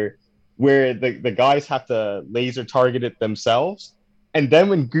further, where the guys have to laser target it themselves, and then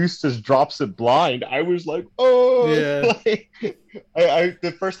when Goose just drops it blind, I was like, oh yeah. Like, I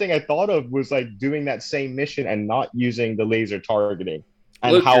the first thing I thought of was like doing that same mission and not using the laser targeting,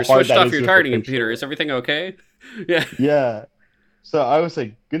 and Luke, how you're hard switched that off is your targeting computer. Is everything okay? Yeah. So I was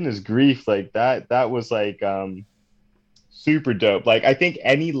like, goodness grief, like that was like super dope. Like I think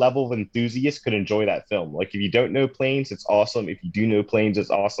any level of enthusiast could enjoy that film. Like if you don't know planes, it's awesome. If you do know planes,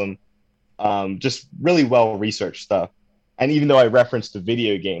 it's awesome. Just really well researched stuff. And even though I referenced the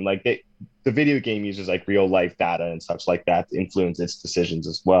video game, like the video game uses like real life data and such like that to influence its decisions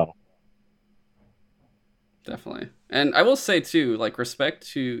as well. Definitely. And I will say too, like, respect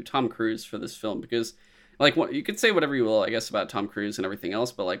to Tom Cruise for this film, because like what you could say whatever you will, I guess, about Tom Cruise and everything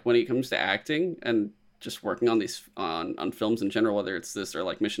else, but like when it comes to acting and just working on these on films in general, whether it's this or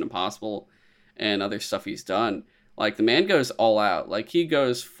like Mission Impossible and other stuff he's done, like the man goes all out. Like he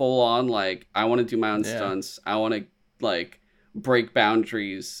goes full on. Like I want to do my own stunts. I want to like break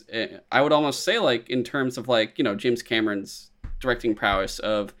boundaries. I would almost say like in terms of like, you know, James Cameron's directing prowess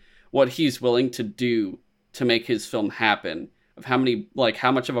of what he's willing to do to make his film happen, of how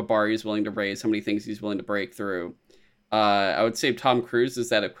much of a bar he's willing to raise, how many things he's willing to break through. I would say Tom Cruise is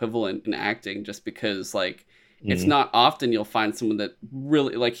that equivalent in acting, just because like it's not often you'll find someone that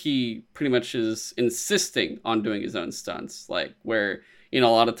really, like, he pretty much is insisting on doing his own stunts, like where, you know,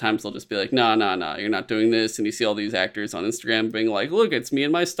 a lot of times they'll just be like, no, you're not doing this. And you see all these actors on Instagram being like, look, it's me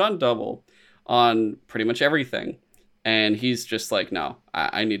and my stunt double on pretty much everything. And he's just like, no,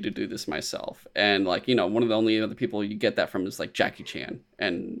 I need to do this myself. And like, you know, one of the only other people you get that from is like Jackie Chan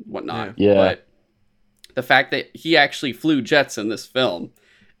and whatnot. Yeah. But the fact that he actually flew jets in this film,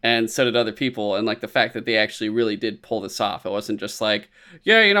 and so did other people, and like the fact that they actually really did pull this off. It wasn't just like,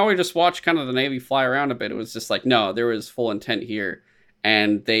 yeah, you know, we just watched kind of the Navy fly around a bit. It was just like, no, there was full intent here,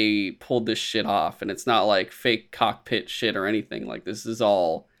 and they pulled this shit off. And it's not like fake cockpit shit or anything. Like this is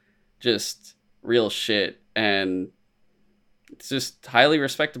all just real shit, and it's just highly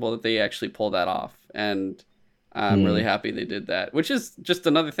respectable that they actually pulled that off. And I'm really happy they did that, which is just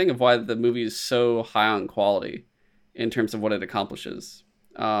another thing of why the movie is so high on quality in terms of what it accomplishes.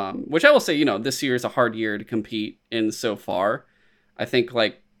 Which I will say, you know, this year is a hard year to compete in so far. I think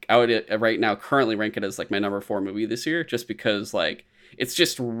like I would right now currently rank it as like my number 4 movie this year, just because like it's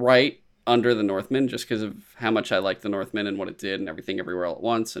just right under The Northman, just because of how much I like The Northman and what it did and Everything Everywhere All at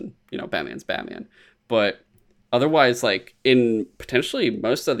Once, and, you know, Batman's Batman. But otherwise, like in potentially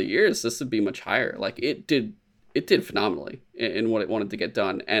most other years, this would be much higher. Like it did phenomenally in what it wanted to get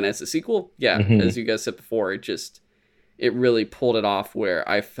done. And as a sequel, yeah, as you guys said before, it really pulled it off, where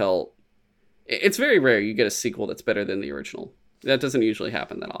I felt it's very rare you get a sequel that's better than the original. That doesn't usually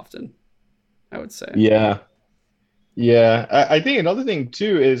happen that often, I would say. Yeah. I think another thing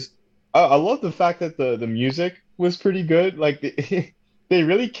too is I love the fact that the music was pretty good. Like they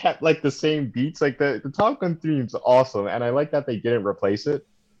really kept like the same beats. Like the Top Gun theme is awesome, and I like that they didn't replace it.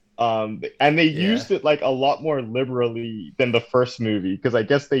 And they used it like a lot more liberally than the first movie, because I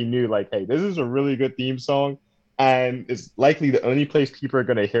guess they knew like, hey, this is a really good theme song, and it's likely the only place people are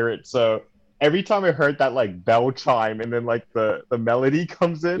gonna hear it. So every time I heard that like bell chime and then like the melody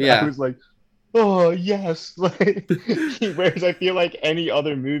comes in, I was like, oh yes. Like, whereas I feel like any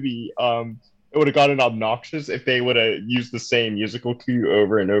other movie, it would have gotten obnoxious if they would have used the same musical cue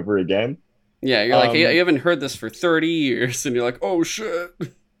over and over again. Yeah, you're like, you haven't heard this for 30 years, and you're like, oh shit.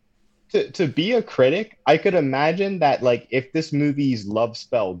 To be a critic, I could imagine that like if this movie's love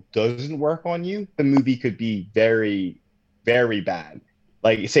spell doesn't work on you, the movie could be very, very bad.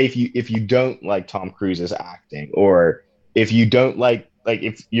 Like say if you don't like Tom Cruise's acting, or if you don't like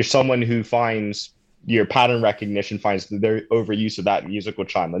if you're someone who finds your pattern recognition finds their overuse of that musical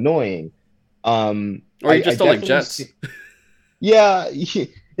chime annoying, or you just don't like jets.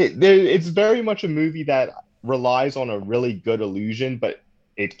 It's very much a movie that relies on a really good illusion, but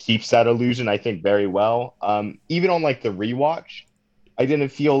it keeps that illusion, I think, very well. Even on like the rewatch, I didn't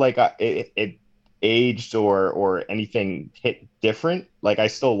feel like it aged or anything hit different. Like I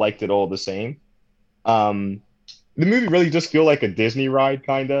still liked it all the same. The movie really just feel like a Disney ride,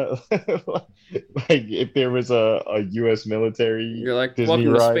 kind of. Like if there was a U.S. military, you're like, Disney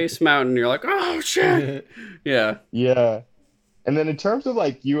welcome ride. to Space Mountain. You're like, oh shit. Yeah. And then in terms of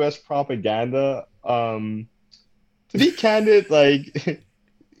like U.S. propaganda, to be candid, like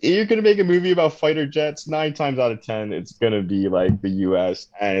you're gonna make a movie about fighter jets, 9 times out of 10, it's gonna be like the U.S.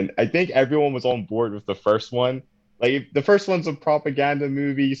 And I think everyone was on board with the first one. Like the first one's a propaganda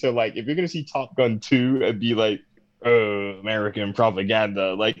movie, so like if you're gonna see Top Gun 2, it'd be like, oh, American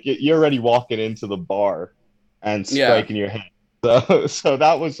propaganda. Like you're already walking into the bar and striking your head. So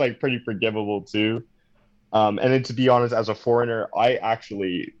that was like pretty forgivable too. And then to be honest, as a foreigner, I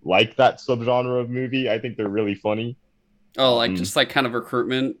actually like that subgenre of movie. I think they're really funny. Oh, like just like kind of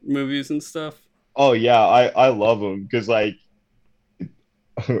recruitment movies and stuff. Oh yeah, I love them because like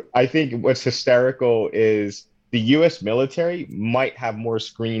I think what's hysterical is the U.S. military might have more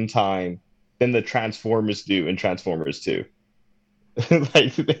screen time than the Transformers do in Transformers 2.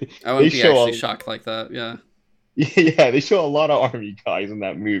 Like I wouldn't be actually shocked like that. Yeah. Yeah, they show a lot of army guys in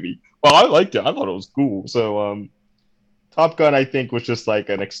that movie. Well, I liked it. I thought it was cool. So Top Gun, I think, was just like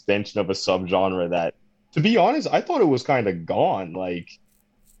an extension of a subgenre that, to be honest, I thought it was kind of gone. Like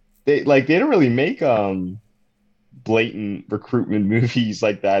they didn't really make blatant recruitment movies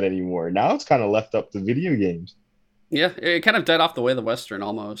like that anymore. Now it's kind of left up to video games. Yeah, it kind of died off the way of the Western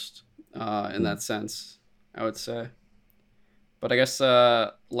almost, in that sense, I would say. But I guess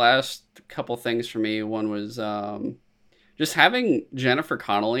last couple things for me, one was just having Jennifer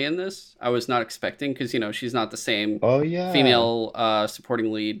Connelly in this. I was not expecting because, she's not the same Oh yeah, female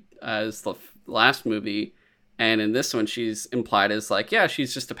supporting lead as the last movie. And in this one, she's implied as like, yeah,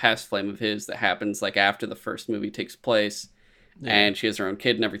 she's just a past flame of his that happens like after the first movie takes place. Yeah. And she has her own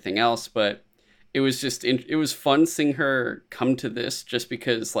kid and everything else. But it was it was fun seeing her come to this just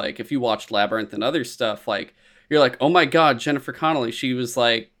because, like, if you watched Labyrinth and other stuff, like, you're like, oh my God, Jennifer Connelly. She was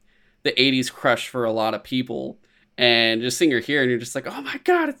like the 80s crush for a lot of people. And just seeing her here and you're just like, oh my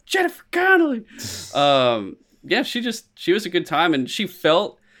God, it's Jennifer Connelly. Yeah, she was a good time. And she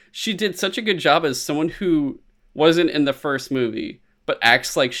did such a good job as someone who wasn't in the first movie, but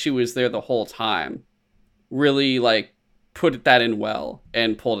acts like she was there the whole time. Really, like, put that in well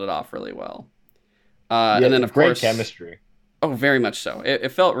and pulled it off really well. And then, of great course, chemistry. Oh, very much so. It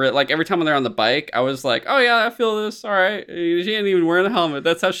felt real. Like, every time when they're on the bike, I was like, oh yeah, I feel this. All right. She ain't even wearing a helmet.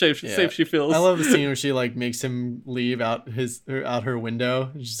 That's how safe she feels. I love the scene where she, like, makes him leave out her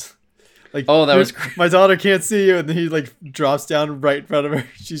window. Just, like, oh, that was great. My daughter can't see you. And then he, like, drops down right in front of her.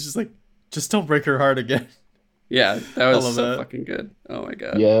 She's just like, just don't break her heart again. Yeah, that was so fucking good. Oh my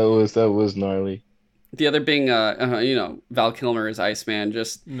God. Yeah, that was gnarly. The other being, Val Kilmer as Iceman.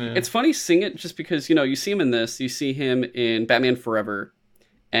 Just, It's funny seeing it just because, you see him in this, you see him in Batman Forever.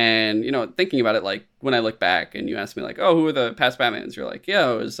 And, thinking about it, like, when I look back and you ask me, like, oh, who are the past Batmans? You're like,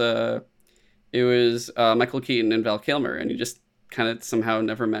 yeah, it was Michael Keaton and Val Kilmer. And you just kind of somehow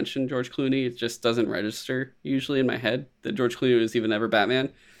never mentioned George Clooney. It just doesn't register usually in my head that George Clooney was even ever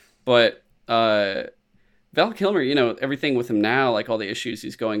Batman. But Val Kilmer, everything with him now, like all the issues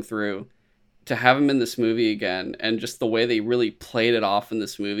he's going through, to have him in this movie again, and just the way they really played it off in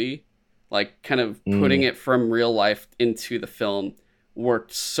this movie, like kind of putting it from real life into the film,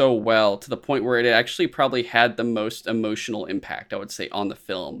 worked so well to the point where it actually probably had the most emotional impact, I would say, on the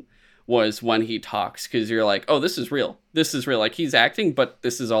film, was when he talks, because you're like, oh, this is real. This is real. Like, he's acting, but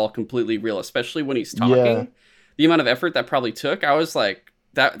this is all completely real, especially when he's talking. Yeah. The amount of effort that probably took, I was like,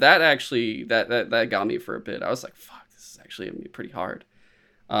 that got me for a bit. I was like, fuck, this is actually going to be pretty hard.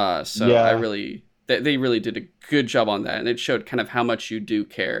 They really did a good job on that. And it showed kind of how much you do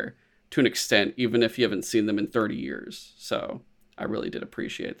care to an extent, even if you haven't seen them in 30 years. So I really did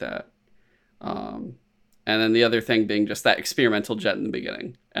appreciate that. And then the other thing being just that experimental jet in the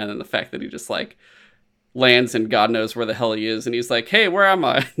beginning. And then the fact that he just like lands and God knows where the hell he is. And he's like, hey, where am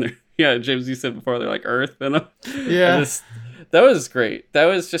I? Yeah, James, you said before, they're like Earth. And yeah, that was great. That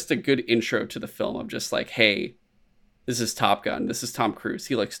was just a good intro to the film of just like, hey, this is Top Gun. This is Tom Cruise.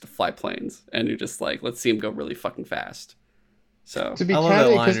 He likes to fly planes. And you're just like, let's see him go really fucking fast. So to be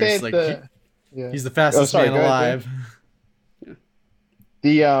candid, because they had like he's the fastest man alive.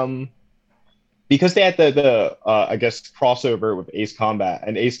 Yeah. Because they had the I guess crossover with Ace Combat,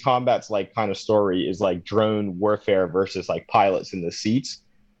 and Ace Combat's like kind of story is like drone warfare versus like pilots in the seats.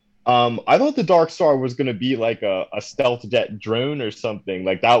 I thought the Dark Star was going to be like a stealth jet drone or something.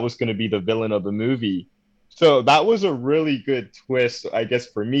 Like that was going to be the villain of the movie. So that was a really good twist, I guess,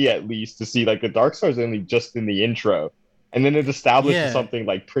 for me at least, to see like the Dark Star is only just in the intro, and then it establishes something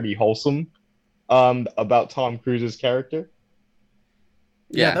like pretty wholesome about Tom Cruise's character.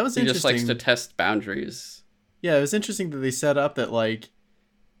 Yeah, that was interesting. He just likes to test boundaries. Yeah, it was interesting that they set up that, like,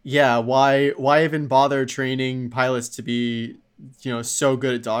 yeah, why even bother training pilots to be, so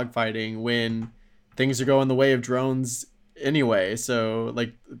good at dogfighting when things are going the way of drones anyway? So,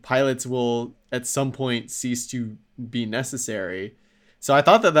 like, pilots will at some point cease to be necessary. So I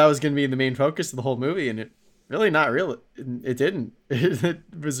thought that was going to be the main focus of the whole movie, and it really not real. It didn't. It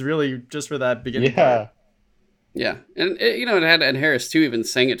was really just for that beginning part. Yeah, and it had Ed Harris too, even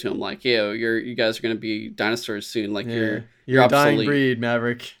saying it to him like, "Yo, you guys are gonna be dinosaurs soon. Like you're a dying breed,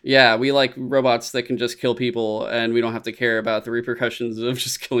 Maverick." Yeah, we like robots that can just kill people, and we don't have to care about the repercussions of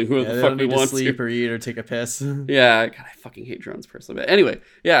just killing whoever the fuck we want to. Sleep or eat or take a piss. Yeah, God, I fucking hate drones personally. But anyway,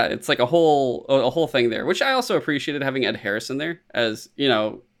 yeah, it's like a whole thing there, which I also appreciated having Ed Harris in there, as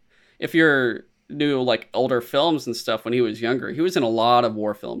if you're new like older films and stuff when he was younger, he was in a lot of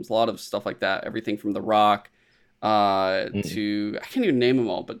war films, a lot of stuff like that, everything from The Rock. To I can't even name them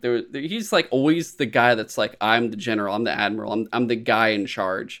all, but he's like always the guy that's like, I'm the general, I'm the admiral, I'm the guy in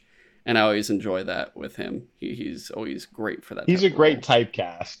charge, and I always enjoy that with him. He's always great for that. He's a great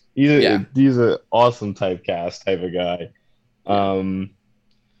typecast. He's an awesome typecast type of guy.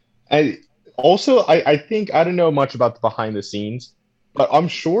 I think I don't know much about the behind the scenes, but I'm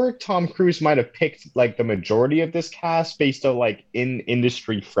sure Tom Cruise might have picked like the majority of this cast based on like in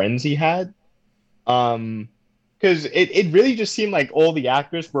industry friends he had. Um, because it really just seemed like all the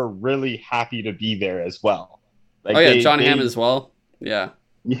actors were really happy to be there as well. Oh Like yeah, John Hamm they as well. Yeah.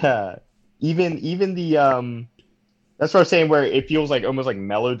 yeah. Even the that's what I'm saying where it feels like almost like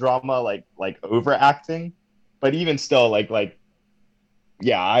melodrama, like overacting. But even still,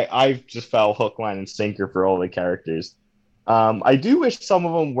 yeah, I just fell hook, line, and sinker for all the characters. I do wish some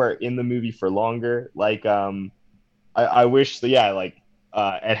of them were in the movie for longer. I wish that yeah,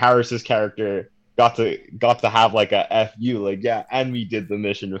 Ed Harris's character got to have like a fu like yeah, and we did the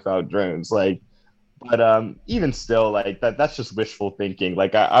mission without drones like. But even still, like that's just wishful thinking.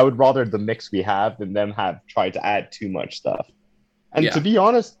 Like I would rather the mix we have than them have tried to add too much stuff. And to Yeah. be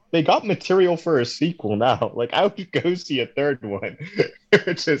honest, they got material for a sequel now. Like I would go see a third one.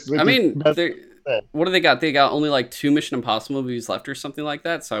 I mean, That's they what do they got? They got only like 2 Mission Impossible movies left or something like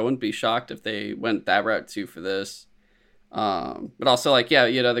that. So I wouldn't be shocked if they went that route too for this. But also like yeah,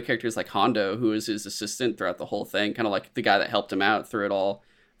 you know, the characters like Hondo, who is his assistant throughout the whole thing, kind of like the guy that helped him out through it all,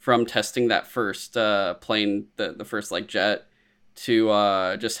 from testing that first plane, the first like jet,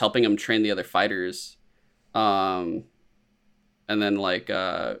 to just helping him train the other fighters. Um, and then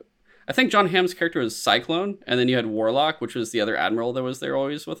I think John Hamm's character was Cyclone, and then you had Warlock, which was the other admiral that was there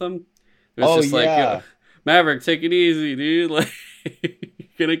always with him. It was oh just like, yeah. Maverick, take it easy, dude.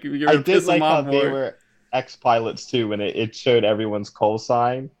 Like, you're I gonna did piss him like how off they more. were ex-pilots too when it showed everyone's call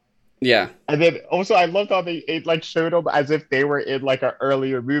sign. Yeah, And then also I loved how it like showed them as if they were in like an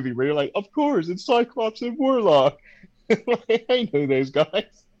earlier movie where you're like, of course, it's Cyclops and Warlock. Like, I know those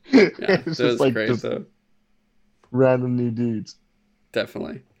guys. yeah, It's that just was like great just though, random new dudes.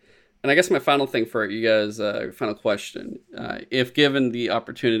 definitely. And I guess my final thing for you guys, final question: if given the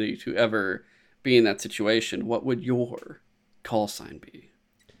opportunity to ever be in that situation, what would your call sign be?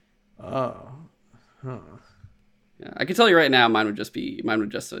 Oh, huh. Yeah, I can tell you right now, mine would just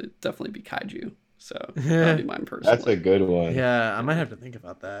definitely be kaiju. So that would be mine That's a personally. good one. Yeah, I might have to think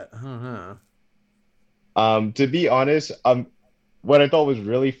about that. I don't know. To be honest, what I thought was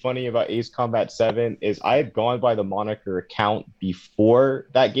really funny about Ace Combat 7 is I had gone by the moniker Count before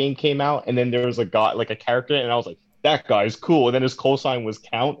that game came out, and then there was a guy, like a character, and I was like, that guy's cool. And then his call sign was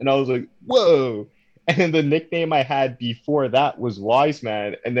Count, and I was like, whoa. And then the nickname I had before that was Wise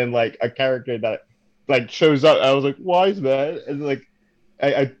Man, and then like a character that like shows up, I was like, Wise Man, and like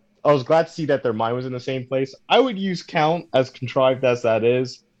I, I I was glad to see that their mind was in the same place. I would use Count as contrived as that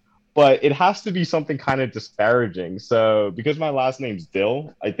is, but it has to be something kind of disparaging. So because my last name's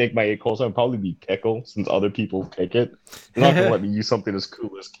Dill, I think my call sign would probably be Pickle since other people pick it. They're not gonna let me use something as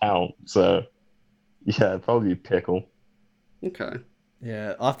cool as Count. So yeah, it'd probably be Pickle. Okay.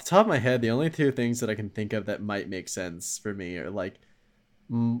 Yeah, off the top of my head, the only two things that I can think of that might make sense for me are like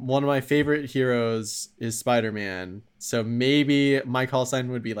one of my favorite heroes is Spider-Man. So maybe my call sign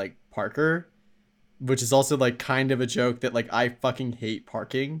would be like Parker, which is also like kind of a joke that like I fucking hate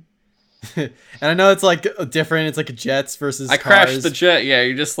parking. And I know it's like different. It's like jets versus I cars, crashed the jet. Yeah,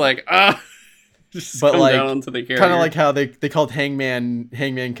 you're just like just but come down like onto the carrier. kind of like how they called Hangman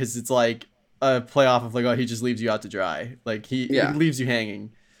because it's like a play off of like, oh, he just leaves you out to dry, like he Yeah. leaves you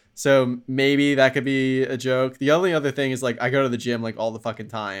hanging. So maybe that could be a joke. The only other thing is like I go to the gym like all the fucking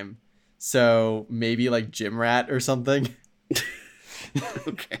time, so maybe like gym rat or something.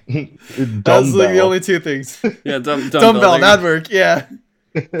 Okay. That's like the Dumbbell. only two things. Yeah, Dumbbell, that'd work. Yeah.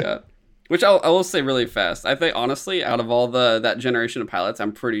 Yeah. Which I will say really fast. I think honestly, out of all that generation of pilots,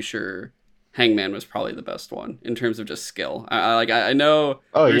 I'm pretty sure Hangman was probably the best one in terms of just skill. I know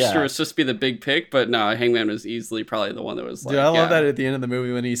Oh Rooster yeah. was supposed to be the big pick, but no, Hangman was easily probably the one that was like, Dude, I love yeah, that at the end of the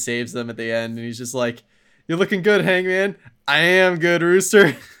movie when he saves them at the end and he's just like, "You're looking good, Hangman. I am good,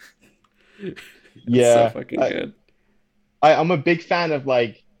 Rooster." it's so Yeah. fucking good. I'm a big fan of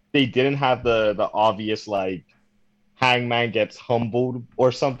like they didn't have the obvious like Hangman gets humbled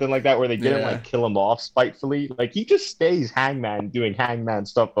or something like that, where they didn't Yeah. like kill him off spitefully. Like he just stays Hangman doing Hangman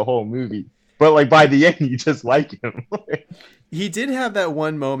stuff the whole movie. But like by the end, you just like him. He did have that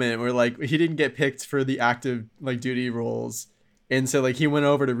one moment where like he didn't get picked for the active like duty roles. And so like he went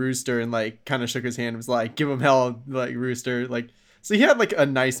over to Rooster and like kind of shook his hand and was like, "Give him hell, like Rooster." Like so he had like a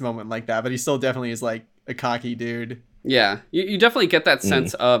nice moment like that, but he still definitely is like a cocky dude. Yeah, you definitely get that Mm.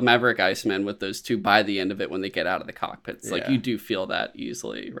 sense of Maverick Iceman with those two by the end of it when they get out of the cockpits. Like Yeah. you do feel that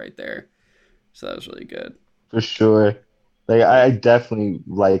easily right there. So that was really good. For sure. Like I definitely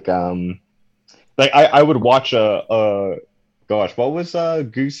like I would watch a gosh, what was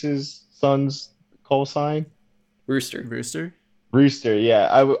Goose's son's call sign? Rooster. Rooster? Rooster, yeah.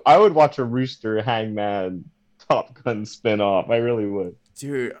 I would watch a Rooster Hangman Top Gun spin-off. I really would.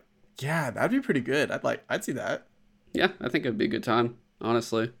 Dude, yeah, that'd be pretty good. I'd see that. Yeah, I think it'd be a good time,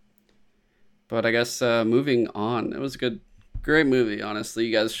 honestly. But I guess moving on, it was a great movie, honestly.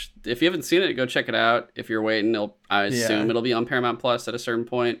 You guys, if you haven't seen it, go check it out. If you're waiting, I assume it'll be on Paramount Plus at a certain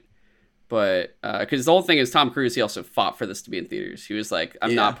point. But because the whole thing is Tom Cruise, he also fought for this to be in theaters. He was like,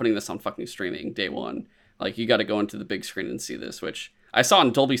 I'm not putting this on fucking streaming day one. Like, you got to go into the big screen and see this, which I saw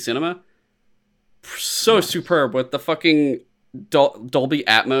in Dolby Cinema. So superb with the fucking Dolby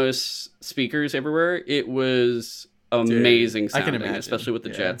Atmos speakers everywhere. It was amazing sounding, I can imagine. Especially with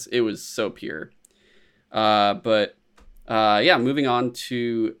the jets. It was so pure. But moving on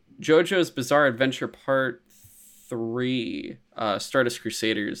to JoJo's Bizarre Adventure Part 3, Stardust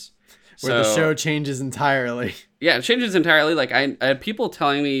Crusaders. Where the show changes entirely. Yeah, it changes entirely. Like, I had people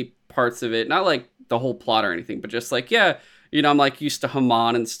telling me parts of it, not like the whole plot or anything, but just like, I'm like used to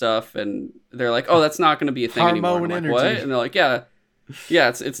Haman and stuff, and they're like, oh, that's not going to be a thing anymore. And I'm like, what? And they're like, yeah,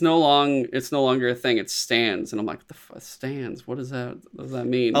 it's no longer a thing. It stands. And I'm like, what the fuck, stands? What does that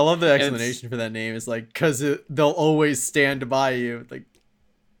mean? I love the explanation for that name. It's like, because they'll always stand by you. Like,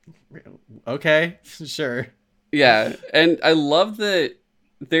 okay, sure. Yeah, and I love that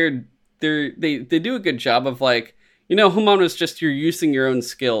they do a good job of, like, Haman was just, you're using your own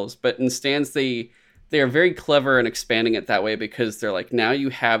skills, but in stands they are very clever in expanding it that way, because they're like, now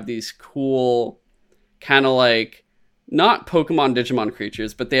you have these cool kind of like, not Pokemon Digimon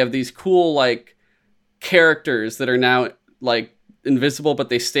creatures, but they have these cool like characters that are now like invisible, but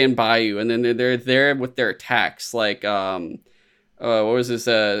they stand by you, and then they're there with their attacks. Like what was this?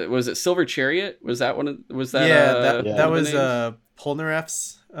 Was it Silver Chariot? Was that one? Was that? That was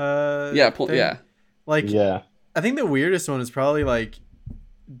Polnareff's. I think the weirdest one is probably like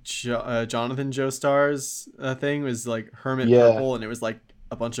Jonathan Joestar's thing was like Hermit Purple, and it was like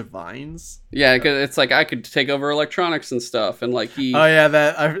a bunch of vines. Yeah, because it's like I could take over electronics and stuff, and like he. Oh yeah,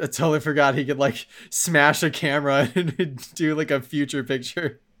 that I totally forgot he could like smash a camera and do like a future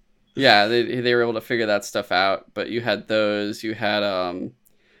picture. Yeah, they were able to figure that stuff out. But you had those. You had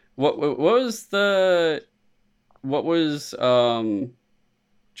what was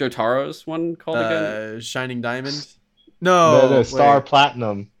Jotaro's one called again? Shining Diamond. No, Star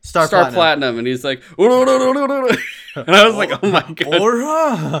Platinum. Star Platinum, and he's like, and I was like, oh my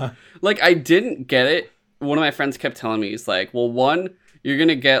god. Like, I didn't get it. One of my friends kept telling me, he's like, well, one, you're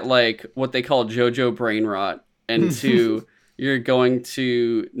gonna get like what they call JoJo brain rot, and two, you're going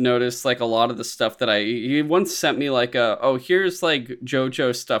to notice like a lot of the stuff that he once sent me like here's like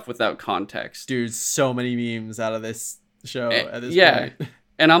JoJo stuff without context. Dude, so many memes out of this show at this point.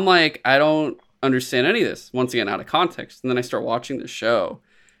 And I'm like, I don't understand any of this, once again, out of context. And then I start watching the show,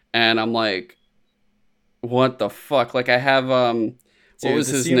 and I'm like, what the fuck? Like, I have what was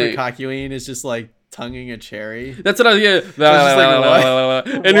his name? Kakyoin is just like tonguing a cherry. That's what I was.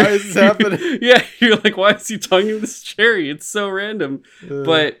 And why is this happening? Yeah, you're like, why is he tonguing this cherry? It's so random.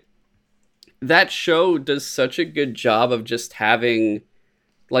 But that show does such a good job of just having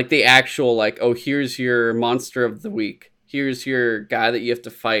like the actual like, oh, here's your monster of the week. Here's your guy that you have to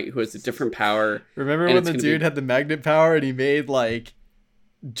fight who has a different power. Remember when the dude had the magnet power and he made like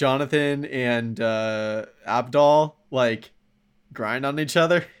Jonathan and Abdal like grind on each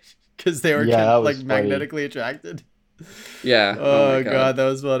other because they were magnetically attracted? Yeah. Oh god, that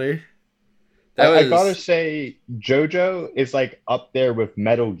was funny. I gotta say, JoJo is like up there with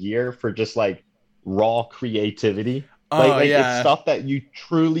Metal Gear for just like raw creativity. It's stuff that you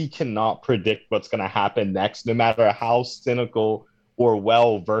truly cannot predict what's going to happen next, no matter how cynical or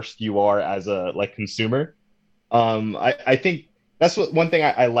well-versed you are as a like consumer. I think that's one thing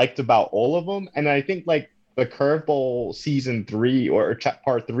I liked about all of them. And I think like the Curveball season 3 or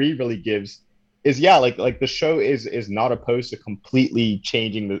part 3 really gives is, like the show is not opposed to completely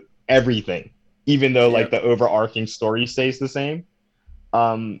changing everything, even though like the overarching story stays the same.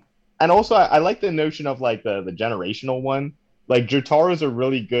 And also, I like the notion of like the generational one. Like Jotaro's a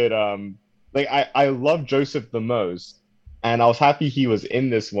really good. I love Joseph the most, and I was happy he was in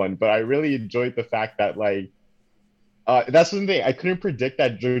this one. But I really enjoyed the fact that like, that's the thing. I couldn't predict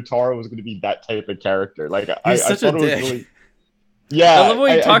that Jotaro was going to be that type of character. Like He's such a dick. Really, yeah, I love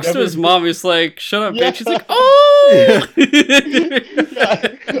when he talks to his mom. He's like, "Shut up, bitch." She's like, "Oh." I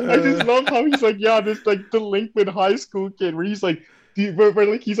just love how he's like, this like delinquent high school kid where he's like. Where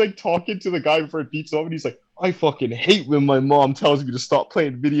like he's like talking to the guy before it beats off, and he's like, "I fucking hate when my mom tells me to stop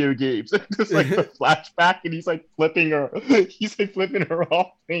playing video games." And just like the flashback, and he's like flipping her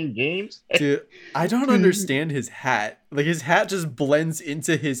off playing games. Dude, I don't understand his hat. Like his hat just blends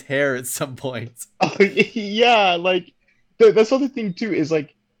into his hair at some point. Yeah, like that's the other thing too is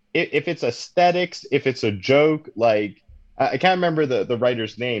like if it's aesthetics, if it's a joke, like I can't remember the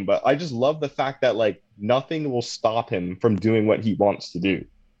writer's name, but I just love the fact that like nothing will stop him from doing what he wants to do.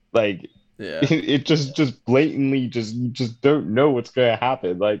 Like Yeah. it just blatantly just you just don't know what's gonna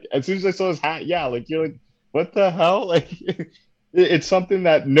happen. Like as soon as I saw his hat, yeah, like you're like, what the hell? Like it's something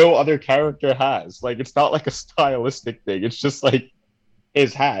that no other character has. Like it's not like a stylistic thing. It's just like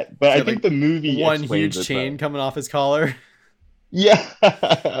his hat. But I So think like the movie one explains huge it chain though. coming off his collar. Yeah,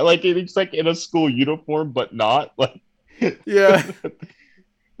 like it's like in a school uniform, but not like. Yeah.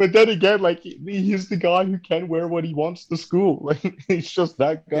 But then again, like he's the guy who can wear what he wants to school. Like he's just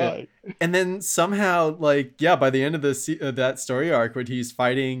that Yeah. guy. And then somehow, like, yeah, by the end of that story arc, when he's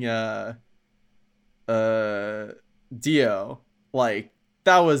fighting uh Dio, like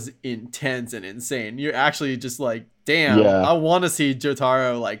that was intense and insane. You're actually just like, damn, Yeah, I want to see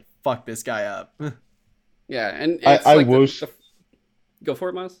Jotaro like fuck this guy up. Yeah, and I it's I like wish. go for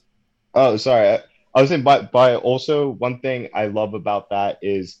it, Miles. Oh, sorry. I was saying, but also one thing I love about that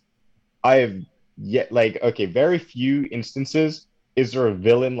is I have yet like okay, very few instances is there a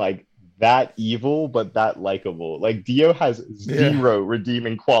villain like that evil but that likable. Like Dio has Yeah. zero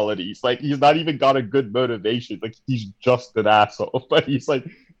redeeming qualities. Like he's not even got a good motivation. Like he's just an asshole, but he's like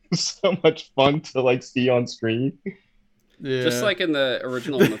so much fun to like see on screen. Just Yeah. like in the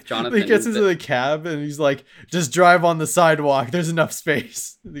original one with He gets Jonathan. into the cab and he's like, just drive on the sidewalk. There's enough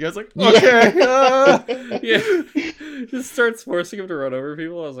space. The guy's like, Yeah. okay. Yeah, just starts forcing him to run over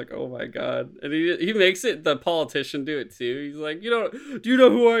people. I was like, oh my god! And he makes it the politician do it too. He's like, do you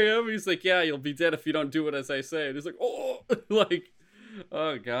know who I am? And he's like, yeah, you'll be dead if you don't do it as I say. And he's like, oh, like,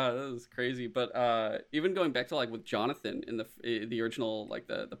 oh god, that was crazy. But even going back to like with Jonathan in the original like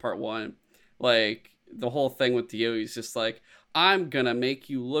the part one, like the whole thing with Dio, he's just like, I'm gonna make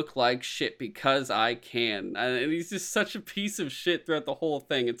you look like shit because I can, and he's just such a piece of shit throughout the whole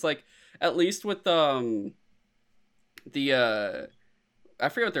thing. It's like at least with the I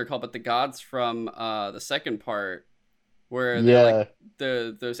forget what they're called, but the gods from the second part where they're like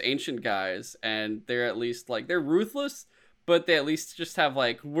Yeah. those ancient guys, and they're at least like they're ruthless, but they at least just have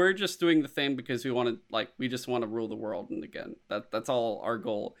like, we're just doing the thing because we just want to rule the world, and again that's all our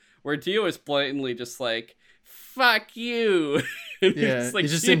goal. Where Dio is blatantly just like, fuck you. And Yeah. He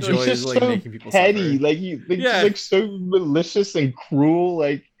just you know, He's enjoys just like so making people petty. suffer. Like he's yeah, like so malicious and cruel.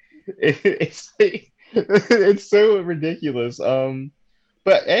 Like it's so ridiculous.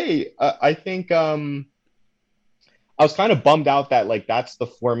 But hey, I think I was kind of bummed out that like that's the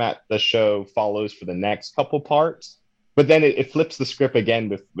format the show follows for the next couple parts. But then it flips the script again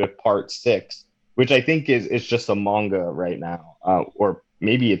with part six, which I think is just a manga right now, or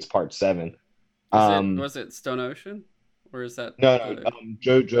maybe it's part seven. was it Stone Ocean, or is that No, no, the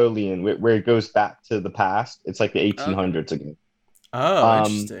JoJo Leon, where it goes back to the past. It's like the okay? 1800s again. Oh, Um,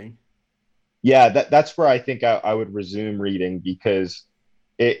 interesting. yeah, that's where I think I would resume reading because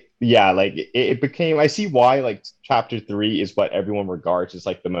yeah, like it became. I see why like chapter three is what everyone regards as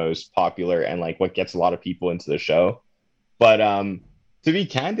like the most popular and like what gets a lot of people into the show. But to be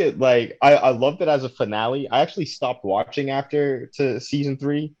candid, like I loved it as a finale. I actually stopped watching after to season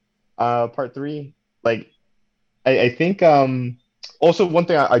three, part three. Like I think also one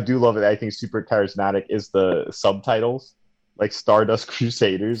thing I do love that I think is super charismatic is the subtitles, like Stardust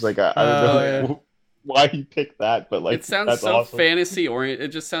Crusaders. Like I don't Oh yeah. know why he picked that, but It like sounds that's so awesome. fantasy oriented.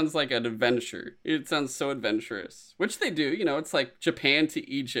 It just sounds like an adventure. It sounds so adventurous, which they do. It's like Japan to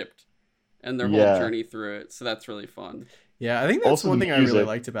Egypt and their whole Yeah. journey through it. So that's really fun. Yeah, I think that's Also one the thing I really music.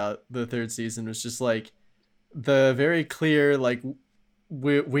 liked about the third season was just like the very clear like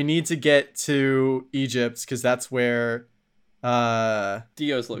we need to get to Egypt because that's where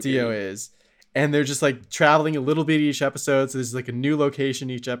Dio's Dio located. is. And they're just like traveling a little bit each episode. So there's like a new location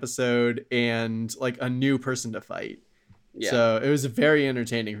each episode and like a new person to fight. Yeah. So it was very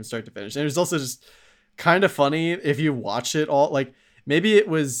entertaining from start to finish. And it was also just kind of funny if you watch it all. Like maybe it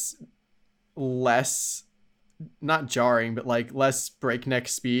was less, not jarring, but like less breakneck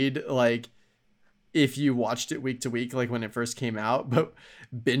speed. Like if you watched it week to week, like when it first came out, but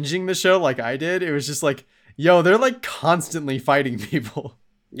binging the show like I did, it was just like, yo, they're like constantly fighting people.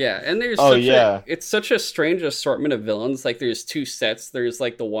 Yeah, and there's Oh yeah. it's such a strange assortment of villains. Like there's two sets. There's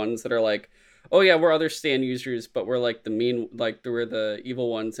like the ones that are like, oh yeah, we're other stand users, but we're like the mean, like we're the evil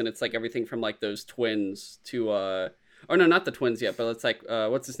ones, and it's like everything from like those twins to oh no, not the twins yet, but it's like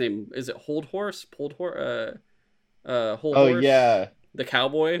what's his name? Is it Hold Horse? Hold Horse? Hold Oh Horse? yeah. The The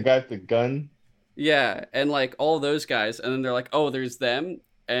cowboy? guy with the gun. Yeah, and like all those guys, and then they're like, oh, there's them,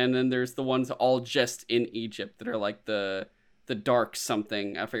 and then there's the ones all just in Egypt that are like the the dark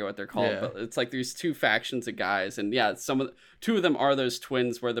something. I forget what they're called, but it's like there's two factions of guys, and yeah, two of them are those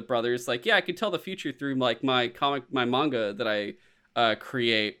twins where the brothers like, yeah, I can tell the future through like my manga that I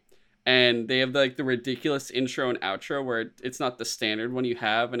create. And they have like the ridiculous intro and outro where it's not the standard one you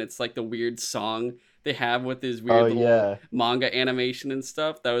have, and it's like the weird song they have with this weird little manga animation and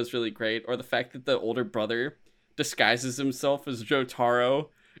stuff. That was really great. Or the fact that the older brother disguises himself as Jotaro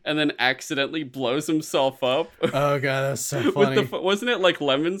and then accidentally blows himself up. Oh god, that's so funny. Wasn't it like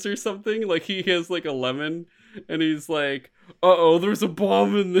lemons or something? Like he has like a lemon and he's like, uh-oh, there's a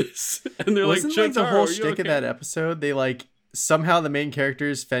bomb in this. And they're wasn't like, like the whole shtick of that episode, they like somehow the main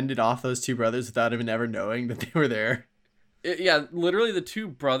characters fended off those two brothers without even ever knowing that they were there. Yeah, literally the two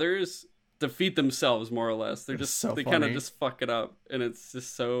brothers defeat themselves more or less. They're just they kind of just fuck it up, and it's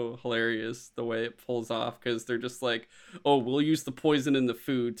just so hilarious the way it pulls off, because they're just like, oh, we'll use the poison in the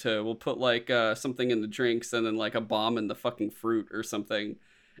food we'll put like something in the drinks and then like a bomb in the fucking fruit or something,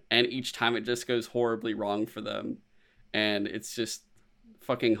 and each time it just goes horribly wrong for them, and it's just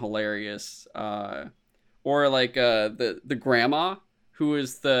fucking hilarious. Or like the grandma who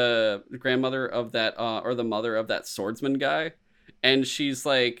is the grandmother of that or the mother of that swordsman guy, and she's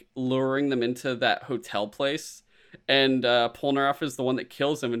like luring them into that hotel place, and Polnareff is the one that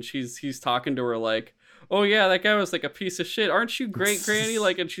kills him, and he's talking to her like, oh yeah, that guy was like a piece of shit, aren't you great, Granny?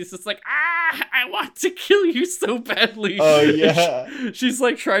 Like, and she's just like, I want to kill you so badly. Oh yeah. She's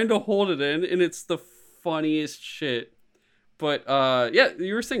like trying to hold it in, and it's the funniest shit. But yeah,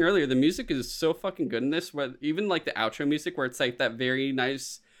 you were saying earlier, the music is so fucking good in this. But even like the outro music, where it's like that very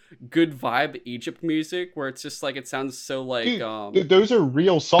nice, good vibe Egypt music, where it's just like it sounds so like. Dude, those are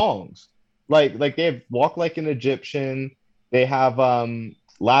real songs. Like they have "Walk Like an Egyptian." They have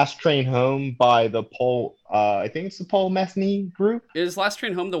 "Last Train Home" by the Paul. I think it's the Paul Metheny group. Is "Last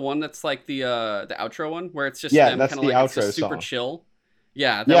Train Home" the one that's like the outro one, where it's just them that's the like outro it's just super song. chill.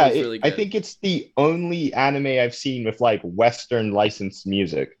 Yeah, that was really good. I think it's the only anime I've seen with like Western licensed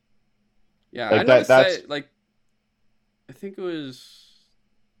music. Yeah, like I noticed like I think it was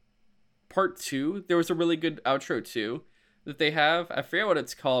part 2. There was a really good outro too that they have. I forget what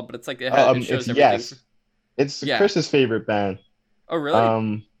it's called, but it's like it shows everything. Yes. It's Chris's favorite band. Oh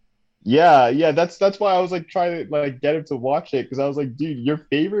really? Yeah, that's why I was like trying to like get him to watch it, because I was like, dude, your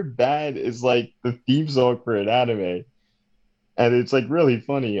favorite band is like the theme song for an anime. And it's like really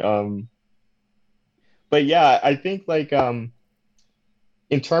funny. But yeah, I think like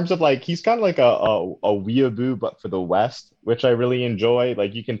in terms of like, he's kind of like a weeaboo, but for the West, which I really enjoy.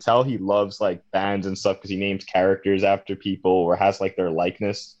 Like you can tell he loves like bands and stuff because he names characters after people or has like their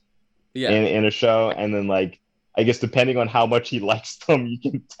likeness in a show. And then like, I guess depending on how much he likes them, you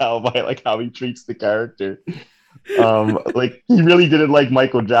can tell by like how he treats the character. Like he really didn't like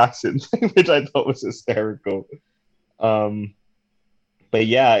Michael Jackson, which I thought was hysterical. But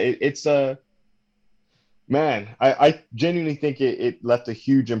yeah, it's a man. I genuinely think it left a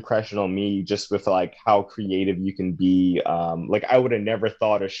huge impression on me, just with like how creative you can be. Like I would have never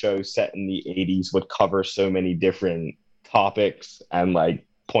thought a show set in the 80s would cover so many different topics and like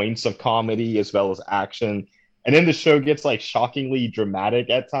points of comedy as well as action. And then the show gets like shockingly dramatic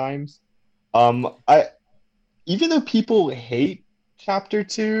at times. Even though people hate chapter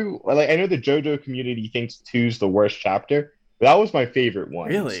 2, like I know the JoJo community thinks 2's the worst chapter. That was my favorite one.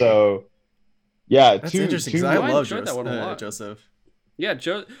 Really? So, yeah, that's interesting. Because I love that one a lot. Joseph. Yeah,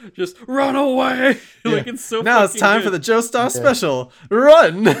 just run away. Like it's so. Now it's time for the Joestar special.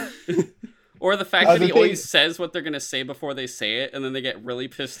 Run. Or the fact that he always says what they're gonna say before they say it, and then they get really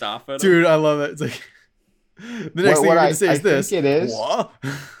pissed off at him. Dude, I love it. It's like the next thing you're gonna say is this. Think it is. What?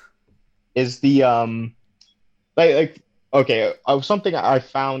 Is the like okay? Something I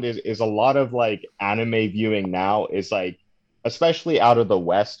found is a lot of like anime viewing now is like, especially out of the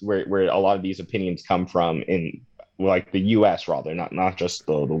West, where a lot of these opinions come from, in like the US rather, not just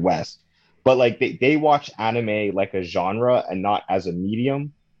the West, but like they watch anime like a genre and not as a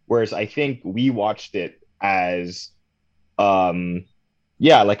medium, whereas I think we watched it as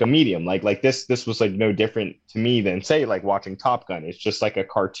like a medium. Like this was like no different to me than say like watching Top Gun. It's just like a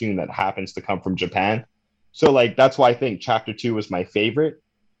cartoon that happens to come from Japan. So like that's why I think chapter 2 was my favorite.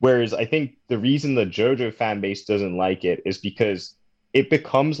 Whereas I think the reason the JoJo fan base doesn't like it is because it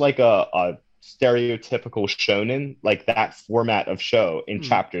becomes like a stereotypical shonen, like that format of show in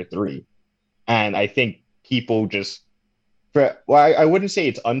chapter 3. And I think people just, I wouldn't say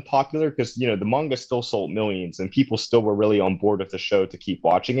it's unpopular, because, you know, the manga still sold millions and people still were really on board with the show to keep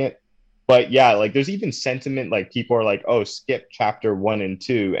watching it. But yeah, like there's even sentiment, like people are like, oh, skip chapter 1 and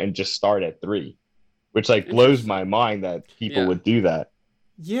 2 and just start at 3, which like blows my mind that people would do that.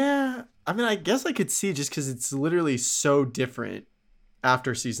 Yeah, I mean, I guess I could see just because it's literally so different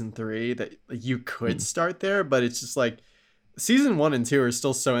after season 3 that you could start there, but it's just like season 1 and 2 are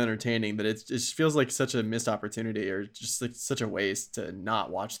still so entertaining that it just feels like such a missed opportunity or just like such a waste to not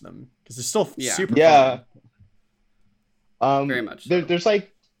watch them because they're still super fun. Very much so. There's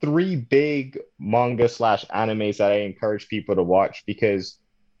like 3 big manga / animes that I encourage people to watch because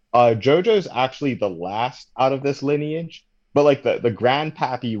JoJo's actually the last out of this lineage, but like the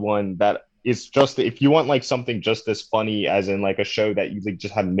Grandpappy one that is just if you want like something just as funny as in like a show that you like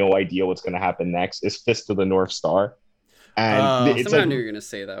just have no idea what's going to happen next is Fist of the North Star. And it's like, I knew you were gonna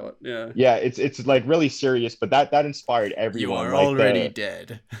say that one. Yeah, it's like really serious, but that inspired everyone. You are already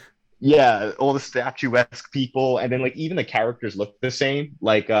dead. Yeah, all the statuesque people, and then like even the characters look the same.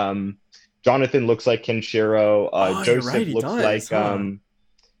 Like Jonathan looks like Kenshiro. Joseph right, looks does, like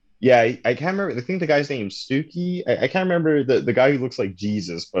yeah, I can't remember. I think the guy's name's Suki. I can't remember the guy who looks like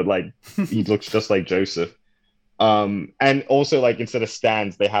Jesus, but like he looks just like Joseph. And also like instead of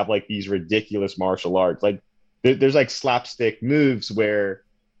stands, they have like these ridiculous martial arts. Like there's like slapstick moves where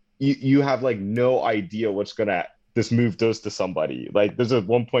you have like no idea what's gonna this move does to somebody. Like there's a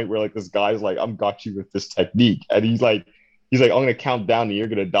one point where like this guy's like, I'm got you with this technique, and he's like I'm gonna count down and you're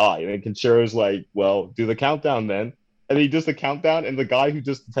gonna die. And then Kenshiro's like, well, do the countdown then. And he does the countdown, and the guy who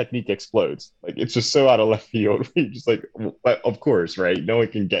does the technique explodes. Like it's just so out of left field. He's just like, of course, right? No one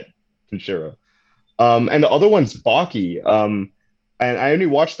can get Kenshiro. And the other one's Baki. And I only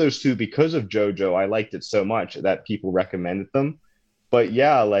watched those 2 because of JoJo. I liked it so much that people recommended them. But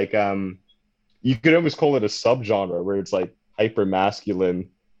yeah, like you could almost call it a subgenre where it's like hyper masculine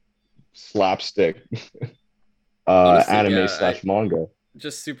slapstick Honestly, anime / manga.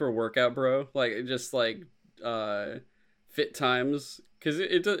 Just super workout, bro. Like just like fit times, because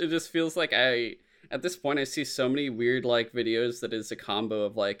it just feels like at this point I see so many weird like videos that is a combo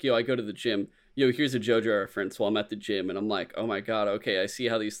of like, yo, I go to the gym, yo, here's a JoJo reference while I'm at the gym, and I'm like, oh my god, okay, I see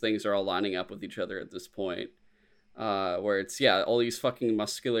how these things are all lining up with each other at this point. Where it's all these fucking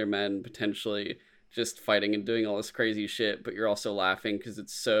muscular men potentially just fighting and doing all this crazy shit, but you're also laughing because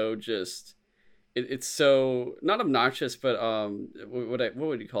it's so just it's so not obnoxious, but what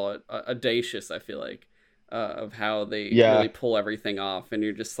would you call it? Audacious, I feel like. Of how they really pull everything off, and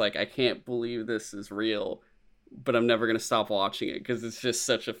you're just like, I can't believe this is real, but I'm never gonna stop watching it because it's just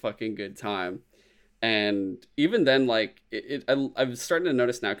such a fucking good time. And even then, like I'm starting to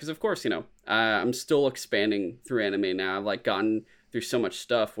notice now, because of course, you know, I'm still expanding through anime now. I've like gotten through so much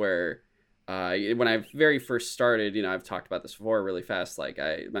stuff where when I very first started, you know, I've talked about this before really fast, like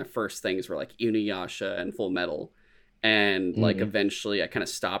my first things were like Inuyasha and Full Metal. And like eventually I kind of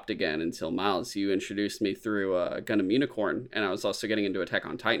stopped again until Miles, you introduced me through Gundam Unicorn, and I was also getting into Attack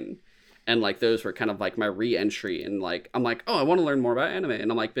on Titan, and like those were kind of like my re-entry, and like I'm like, oh, I want to learn more about anime, and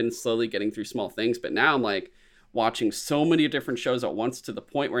I'm like been slowly getting through small things, but now I'm like watching so many different shows at once to the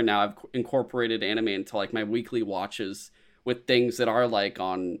point where now I've incorporated anime into like my weekly watches with things that are like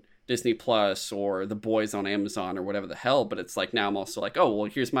on Disney Plus or The Boys on Amazon or whatever the hell. But it's like now I'm also like, oh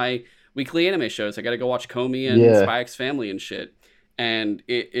well, here's my weekly anime shows. I gotta go watch Komi and Spy X Family and shit. And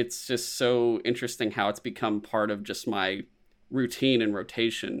it's just so interesting how it's become part of just my routine and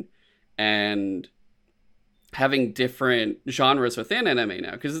rotation, and having different genres within anime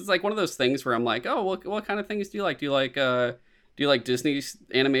now, because it's like one of those things where I'm like, oh, what kind of things do you like? Do you like Disney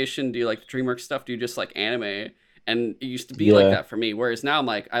animation? Do you like DreamWorks stuff? Do you just like anime? And it used to be like that for me. Whereas now I'm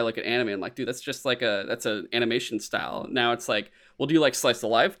like, I look at anime and I'm like, dude, that's just like that's an animation style. Now it's like, well, do you like slice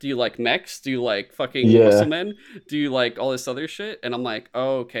of life? Do you like mechs? Do you like fucking muscle men? Do you like all this other shit? And I'm like,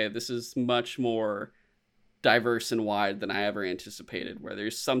 oh, okay, this is much more diverse and wide than I ever anticipated, where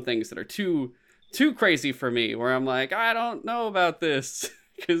there's some things that are too crazy for me, where I'm like, I don't know about this.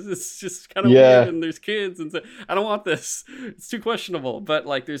 Because it's just kind of weird, and there's kids, and so, I don't want this. It's too questionable. But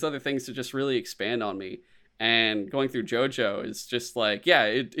like, there's other things to just really expand on me. And going through JoJo is just like,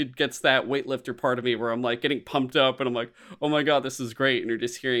 it gets that weightlifter part of me where I'm like getting pumped up, and I'm like, oh my god, this is great. And you're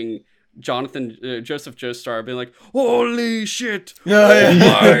just hearing Joseph Joestar being like, holy shit,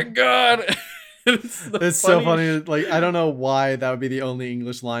 my god. It's so funny. Like, I don't know why that would be the only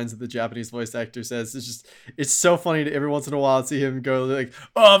English lines that the Japanese voice actor says. It's so funny to every once in a while see him go like,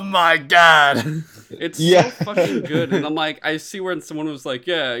 oh my god. It's so fucking good. And I'm like, I see where someone was like,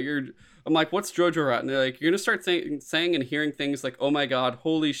 I'm like, what's JoJo at? And they're like, you're gonna start saying and hearing things like, oh my god,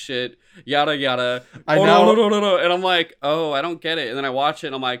 holy shit, yada yada. No. And I'm like, oh, I don't get it. And then I watch it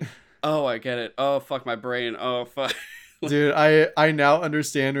and I'm like, oh, I get it. Oh, fuck my brain. Oh, fuck. Dude, I now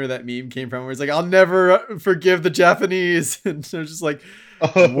understand where that meme came from, where it's like, I'll never forgive the Japanese. And so just like,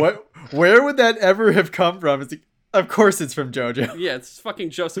 where would that ever have come from? It's like, Of course it's from JoJo. Yeah, it's fucking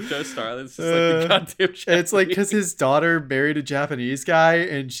Joseph Joestar. It's just like the goddamn Japanese. It's like because his daughter married a Japanese guy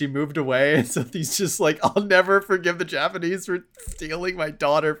and she moved away, and so he's just like, I'll never forgive the Japanese for stealing my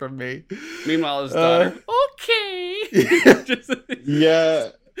daughter from me. Meanwhile, his daughter, okay.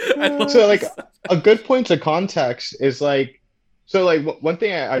 Yeah. So like a good point of context is like, so like one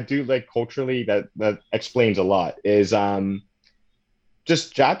thing I do like culturally that explains a lot is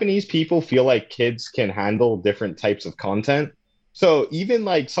just Japanese people feel like kids can handle different types of content. So even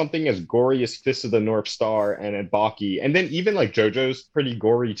like something as gory as Fist of the North Star and Baki, and then even like JoJo's pretty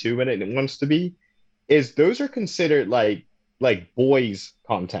gory too when it wants to be, is those are considered like boys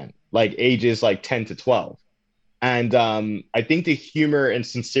content, like ages like 10 to 12. And I think the humor and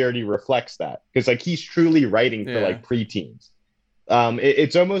sincerity reflects that because like he's truly writing for like preteens.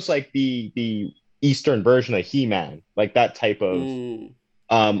 It's almost like the Eastern version of He-Man, like that type of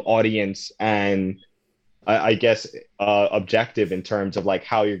audience and I guess objective in terms of like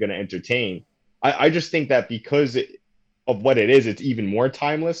how you're going to entertain. I just think that because of what it is, it's even more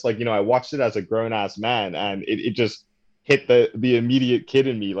timeless. Like, you know, I watched it as a grown-ass man and it just hit the immediate kid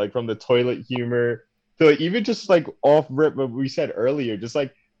in me, like from the toilet humor to like, even just like off rip what we said earlier, just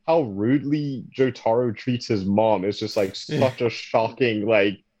like how rudely Jotaro treats his mom is just like such a shocking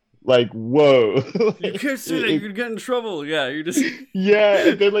like whoa. You can't say that, you're gonna get in trouble. Yeah, you're just yeah,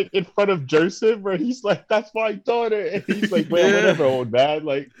 and then like in front of Joseph where he's like, that's my daughter, and he's like, well, whatever, old man,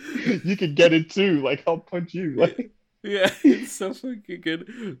 like you can get it too, like I'll punch you. Like yeah, it's so fucking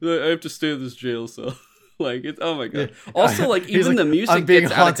good. I have to stay in this jail cell. Like it's, oh my god. Also, like even like, the music I'm being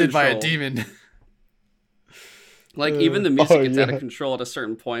gets haunted out of by a demon. Like even the music gets out of control at a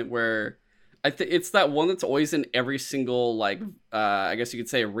certain point where it's that one that's always in every single like I guess you could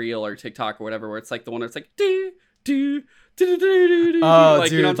say a reel or TikTok or whatever, where it's like the one that's like do do do do do do. Oh, like,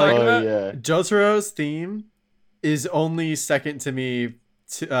 dude, you know what I'm talking about? Yeah. Jotaro's theme is only second to me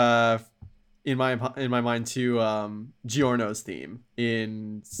in my mind to Giorno's theme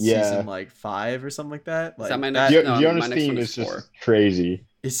in season like 5 or something like that. Like Giorno's theme is just crazy.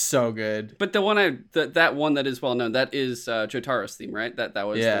 It's so good. But the one that one that is well known, that is Jotaro's theme, right? That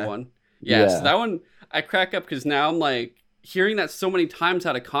was the one. Yeah, so that one I crack up because now I'm like hearing that so many times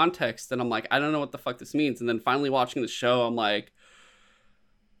out of context, and I'm like, I don't know what the fuck this means. And then finally watching the show, I'm like,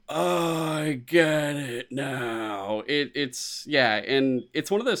 oh, I get it now. It's and it's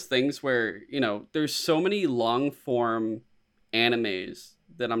one of those things where, you know, there's so many long form animes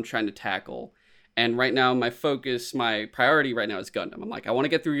that I'm trying to tackle. And right now, my priority right now is Gundam. I'm like, I want to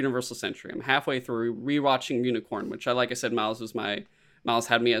get through Universal Century. I'm halfway through rewatching Unicorn, which like I said, Miles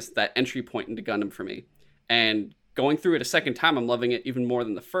had me as that entry point into Gundam for me. And going through it a second time, I'm loving it even more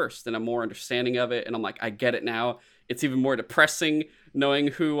than the first, and I'm more understanding of it. And I'm like, I get it now. It's even more depressing knowing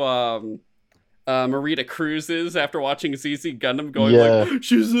who Marita Cruz is after watching ZZ Gundam, going like,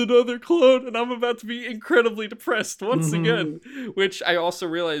 she's another clone, and I'm about to be incredibly depressed once again. Which I also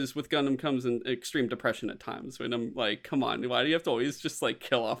realize with Gundam comes in extreme depression at times when I'm like, come on, why do you have to always just like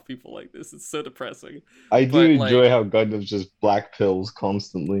kill off people like this? It's so depressing. I do enjoy how Gundam's just black pills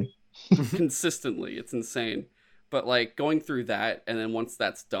constantly. Consistently. It's insane. But like going through that, and then once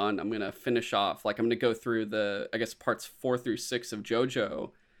that's done, I'm gonna finish off. Like I'm gonna go through the, I guess, parts 4 through 6 of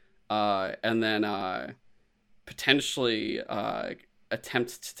JoJo, and then potentially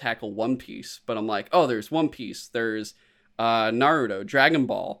attempt to tackle One Piece. But I'm like, oh, there's One Piece, there's Naruto, Dragon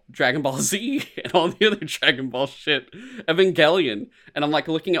Ball Z, and all the other Dragon Ball shit, Evangelion, and I'm like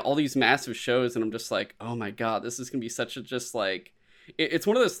looking at all these massive shows, and I'm just like, oh my god, this is gonna be such a just like. It's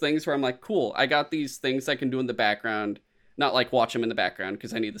one of those things where I'm like, cool, I got these things I can do in the background. Not like watch them in the background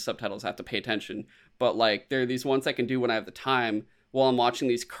because I need the subtitles, I have to pay attention. But like there are these ones I can do when I have the time while I'm watching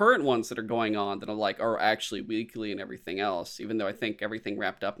these current ones that are going on that I'm like are actually weekly and everything else. Even though I think everything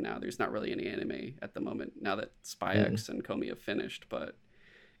wrapped up now. There's not really any anime at the moment now that Spy X and Komi have finished. But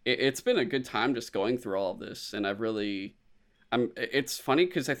it's been a good time just going through all of this. And it's funny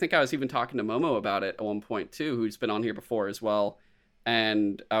because I think I was even talking to Momo about it at one point too, who's been on here before as well.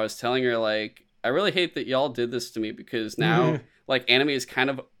 And I was telling her, like, I really hate that y'all did this to me because now, like, anime is kind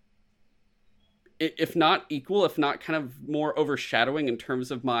of, if not equal, if not kind of more overshadowing in terms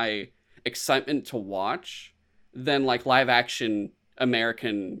of my excitement to watch than, like, live action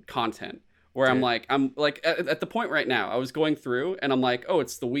American content. Where I'm like, at the point right now, I was going through and I'm like, oh,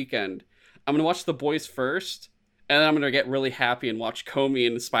 it's the weekend. I'm going to watch The Boys first. And then I'm going to get really happy and watch Komi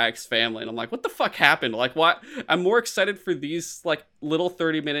and Spy X Family. And I'm like, what the fuck happened? Like, what? I'm more excited for these, like, little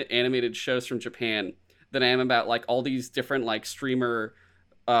 30-minute animated shows from Japan than I am about, like, all these different, like, streamer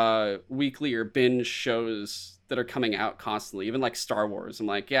weekly or binge shows that are coming out constantly. Even, like, Star Wars. I'm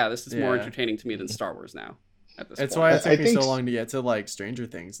like, yeah, this is more entertaining to me than Star Wars now. at this That's point. why it took I me think so long to get to like Stranger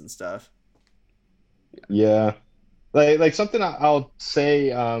Things and stuff. Yeah. Like something I'll say,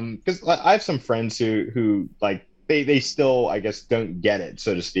 because I have some friends who like they still, I guess, don't get it,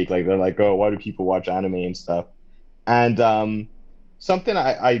 so to speak. Like they're like, oh, why do people watch anime and stuff? And something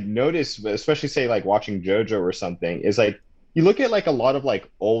I noticed, especially say like watching JoJo or something, is like you look at like a lot of like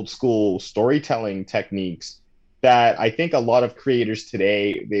old school storytelling techniques that I think a lot of creators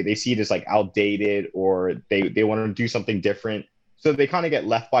today they see it as like outdated, or they want to do something different. So they kind of get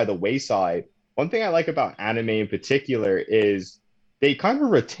left by the wayside. One thing I like about anime in particular is they kind of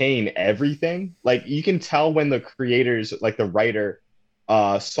retain everything. Like you can tell when the creators, like the writer,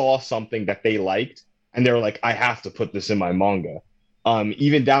 saw something that they liked, and they were like, I have to put this in my manga.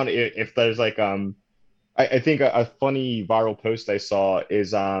 Even down if there's like I think a funny viral post I saw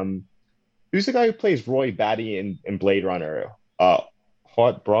is who's the guy who plays Roy Batty in Blade Runner?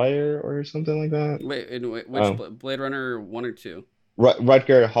 Hot Briar or something like that. Wait, which Um, Blade Runner 1 or 2?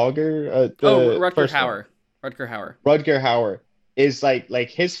 Rutger Hauer, Oh, the Rutger first one. Hauer. Rutger Hauer. Rutger Hauer is like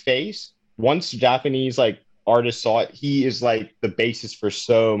his face. Once Japanese like artists saw it, he is like the basis for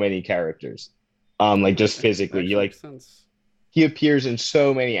so many characters. Like just That physically, actually makes sense. he appears in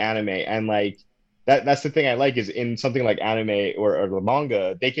so many anime, and like that's the thing I like is in something like anime or the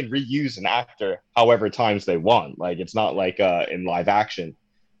manga, they can reuse an actor however times they want. Like it's not like in live action.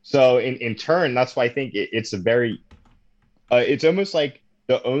 So in turn, that's why I think it's a very it's almost like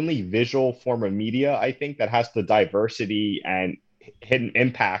the only visual form of media I think that has the diversity and hidden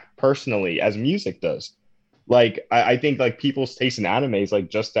impact personally as music does. Like I think like people's taste in anime is like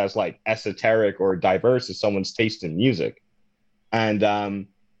just as like esoteric or diverse as someone's taste in music. And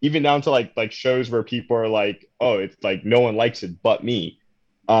even down to like shows where people are like, oh, it's like no one likes it but me.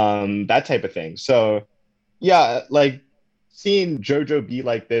 That type of thing. So yeah, like seeing JoJo be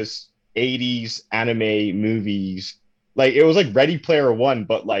like this 80s anime movies, like it was like Ready Player One,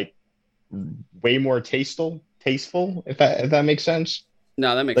 but like way more tasteful, if that makes sense.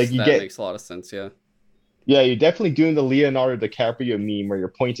 No, Like you that get makes a lot of sense. Yeah. yeah, you're definitely doing the Leonardo DiCaprio meme where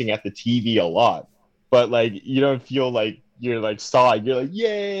you're pointing at the TV a lot, but like you don't feel like you're like sawing. You're like,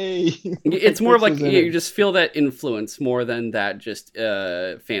 yay! It's Like, more of this like isn't you it. just feel that influence more than that just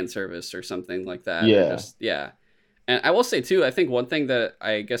fan service or something like that, or Yeah, just yeah. And I will say too, I think one thing that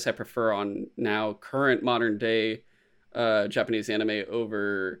I guess I prefer on now current modern day Japanese anime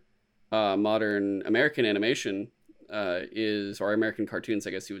over modern American animation is, or American cartoons,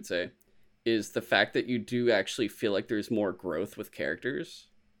 I guess you would say, is the fact that you do actually feel like there's more growth with characters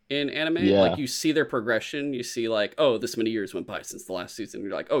in anime. Like yeah, you see their progression, you see like, oh, this many years went by since the last season.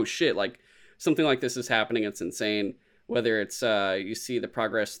 You're like, oh shit, like something like this is happening. It's insane. Whether it's you see the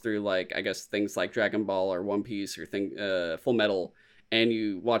progress through like I guess things like Dragon Ball or One Piece or Full Metal, and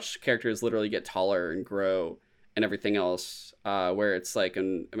you watch characters literally get taller and grow and everything else. Where it's like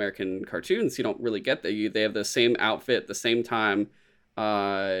in American cartoons, you don't really get that. They have the same outfit, the same time,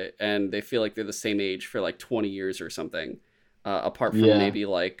 and they feel like they're the same age for like 20 years or something. Apart from yeah, maybe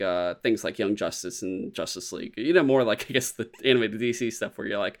like things like Young Justice and Justice League, more like I guess the animated DC stuff where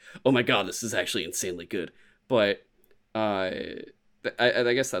you're like, oh my god, this is actually insanely good. But uh,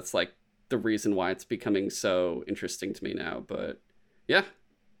 I guess that's like the reason why it's becoming so interesting to me now. But yeah,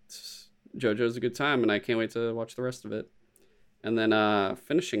 JoJo's a good time, and I can't wait to watch the rest of it. And then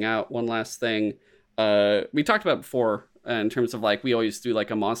finishing out one last thing, we talked about before in terms of like we always do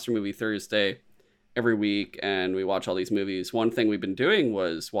like a monster movie Thursday every week, and we watch all these movies. One thing we've been doing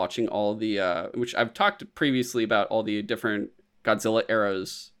was watching all the which I've talked previously about all the different Godzilla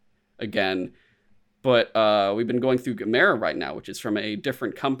eras again, but we've been going through Gamera right now, which is from a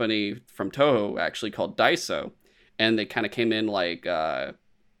different company from Toho actually called Daiso, and they kind of came in like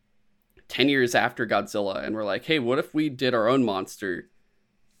 10 years after Godzilla, and we're like, hey, what if we did our own monster,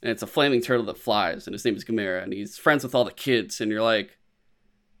 and it's a flaming turtle that flies, and his name is Gamera, and he's friends with all the kids, and you're like,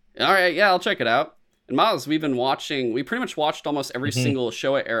 all right, yeah, I'll check it out. And Miles, we pretty much watched almost every hmm single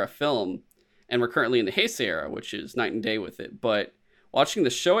Showa era film, and we're currently in the Heisei era, which is night and day with it. But watching the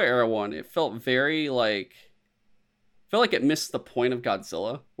Showa era one, it felt very like, felt like it missed the point of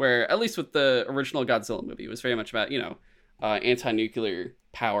Godzilla, where at least with the original Godzilla movie, it was very much about, anti-nuclear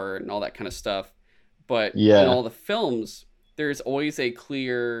power and all that kind of stuff. But in yeah, all the films, there's always a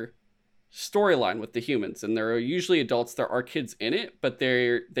clear storyline with the humans, and there are usually adults. There are kids in it, but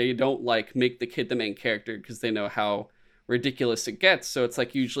they don't like make the kid the main character because they know how ridiculous it gets. So it's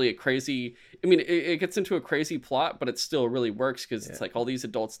like usually a crazy, it gets into a crazy plot, but it still really works because Yeah. it's like all these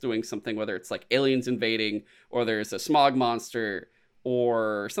adults doing something, whether it's like aliens invading or there's a smog monster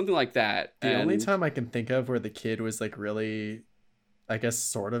or something like that. The only And time I can think of where the kid was like really I guess,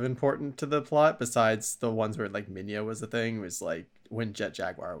 sort of important to the plot, besides the ones where like Minya was a thing, was like when Jet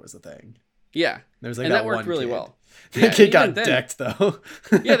Jaguar was a thing. Yeah, There was like and that worked one really kid. well. The Yeah, kid got decked though.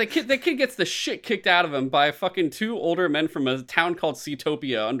 Yeah, the kid gets the shit kicked out of him by fucking two older men from a town called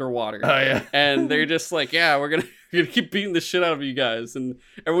Seatopia underwater. Oh yeah. And they're just like, yeah, we're gonna keep beating the shit out of you guys, and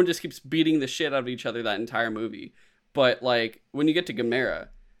everyone just keeps beating the shit out of each other that entire movie. But like when you get to Gamera,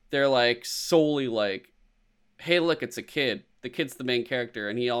 they're like solely like, hey, look, it's a kid. The kid's the main character,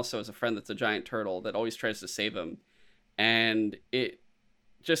 and he also has a friend that's a giant turtle that always tries to save him. And it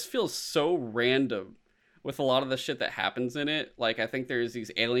just feels so random with a lot of the shit that happens in it. Like, I think there's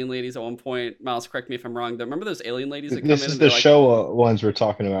these alien ladies at one point. Miles, correct me if I'm wrong. Remember those alien ladies that come in? This is the show ones we're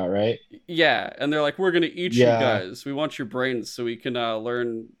talking about, right? Yeah, and they're like, we're gonna eat you Yeah. guys. We want your brains so we can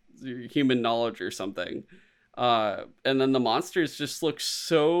learn human knowledge or something. And then the monsters just look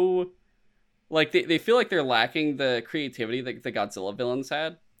so like they feel like they're lacking the creativity that the Godzilla villains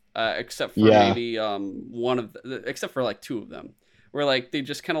had, except for Yeah. maybe one of except for like two of them, where like they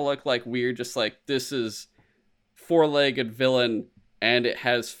just kind of look like weird, just like this is four-legged villain and it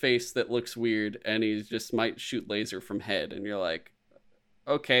has face that looks weird and he just might shoot laser from head, and you're like,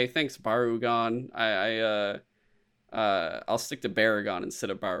 okay, thanks Barugon. I'll stick to Baragon instead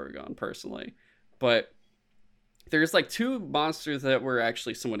of Barugon personally, but there's like two monsters that were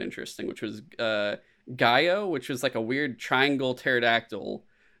actually somewhat interesting, which was Gaio, which was like a weird triangle pterodactyl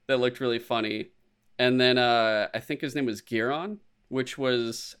that looked really funny, and then I think his name was Giron, which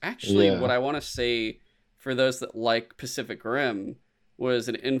was actually what I want to say for those that like Pacific Rim was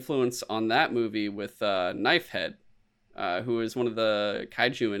an influence on that movie with Knifehead, who is one of the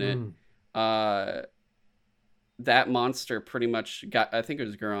kaiju in it. That monster pretty much got, I think it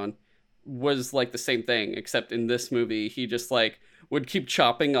was Giron, was like the same thing, except in this movie he just like would keep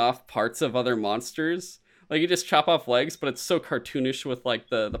chopping off parts of other monsters. Like you just chop off legs, but it's so cartoonish with like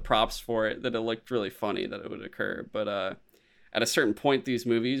the props for it that it looked really funny that it would occur. But at a certain point these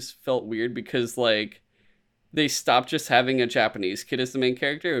movies felt weird because like they stopped just having a Japanese kid as the main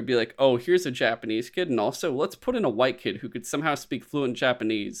character. It would be like, oh, here's a Japanese kid, and also let's put in a white kid who could somehow speak fluent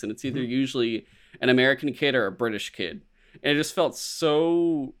Japanese, and it's either usually an American kid or a British kid. And it just felt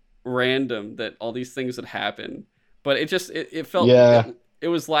so random that all these things would happen, but it felt it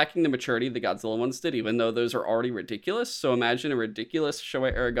was lacking the maturity the Godzilla ones did, even though those are already ridiculous. So imagine a ridiculous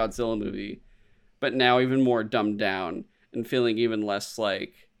Showa era Godzilla movie, but now even more dumbed down and feeling even less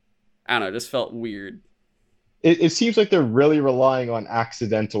like, I don't know, just felt weird. It seems like they're really relying on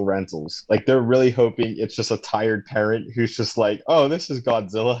accidental rentals. Like they're really hoping it's just a tired parent who's just like, oh, this is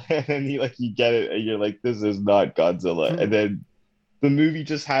Godzilla, and then you get it and you're like, this is not Godzilla. And then the movie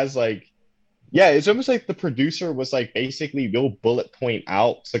just has like, yeah, it's almost like the producer was like, basically, we'll bullet point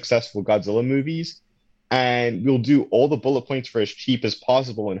out successful Godzilla movies and we'll do all the bullet points for as cheap as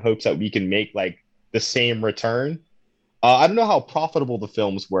possible in hopes that we can make like the same return. I don't know how profitable the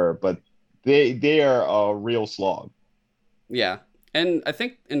films were, but they are a real slog. Yeah. And I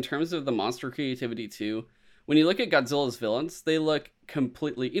think in terms of the monster creativity too, when you look at Godzilla's villains, they look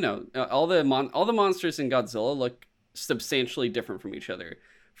completely, all the monsters in Godzilla look substantially different from each other,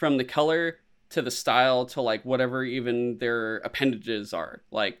 from the color to the style to like whatever even their appendages are.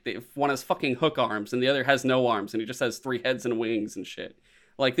 Like if one has fucking hook arms and the other has no arms and he just has 3 heads and wings and shit.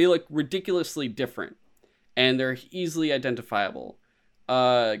 Like they look ridiculously different and they're easily identifiable.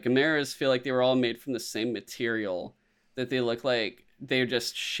 Gamera's feel like they were all made from the same material, that they look like they're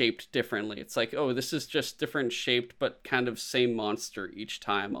just shaped differently. It's like, oh, this is just different shaped but kind of same monster each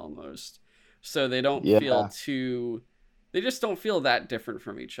time almost. So they don't feel they just don't feel that different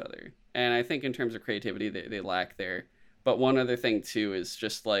from each other. And I think in terms of creativity, they lack there. But one other thing too is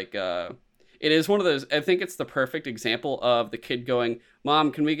just like, it is one of those, I think it's the perfect example of the kid going,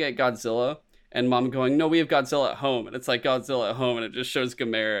 Mom, can we get Godzilla? And Mom going, no, we have Godzilla at home. And it's like Godzilla at home and it just shows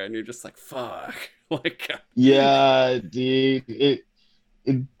Gamera and you're just like, fuck. Like, yeah, dude,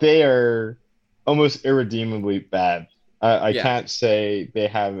 they are almost irredeemably bad. I can't say they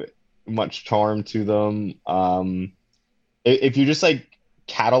have much charm to them. If you're just like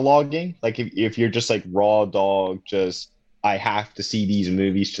cataloging, like if you're just like raw dog, just I have to see these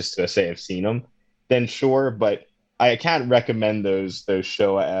movies just to say I've seen them, then sure. But I can't recommend those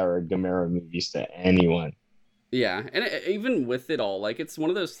Showa era Gamera movies to anyone. Yeah, and even with it all, like it's one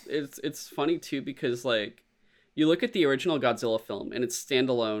of those. It's funny too because like you look at the original Godzilla film and it's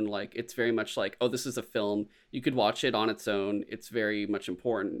standalone. Like it's very much like, oh, this is a film. You could watch it on its own. It's very much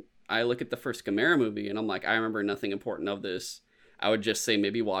important. I look at the first Gamera movie and I'm like, I remember nothing important of this. I would just say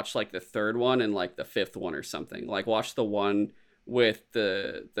maybe watch like the 3rd one and like the 5th one or something. Like watch the one with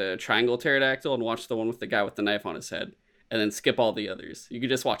the triangle pterodactyl and watch the one with the guy with the knife on his head. and then skip all the others. You could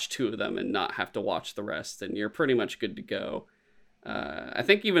just watch 2 of them and not have to watch the rest, and you're pretty much good to go. I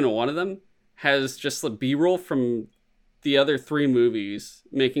think even one of them has just the B-roll from the other 3 movies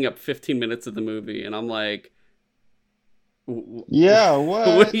making up 15 minutes of the movie, and I'm like, yeah,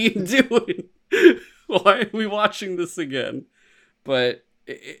 what are you doing? Why are we watching this again? But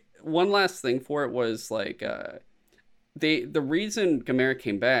one last thing for it was like, the reason Gamera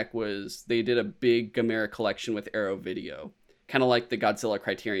came back was they did a big Gamera collection with Arrow Video, kind of like the Godzilla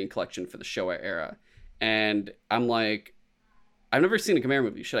Criterion collection for the Showa era. And I'm like, I've never seen a Gamera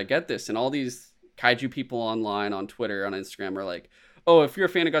movie. Should I get this? And all these kaiju people online, on Twitter, on Instagram are like, oh, if you're a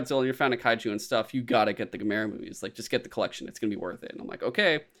fan of Godzilla, you're a fan of kaiju and stuff, you gotta get the Gamera movies. Like, just get the collection. It's gonna be worth it. And I'm like,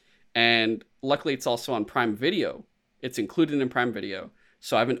 okay. And luckily, it's also on Prime Video. It's included in Prime Video.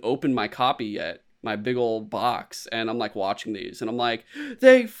 So I haven't opened my copy yet, my big old box, and I'm like watching these, and I'm like,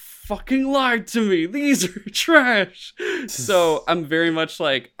 they fucking lied to me. These are trash. So I'm very much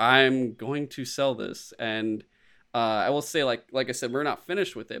like, I'm going to sell this. And I will say, like I said, we're not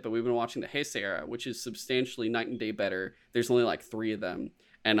finished with it, but we've been watching the Heisei era, which is substantially night and day better. There's only like 3 of them.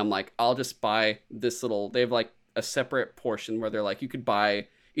 And I'm like, I'll just buy this little, they have like a separate portion where they're like, you could buy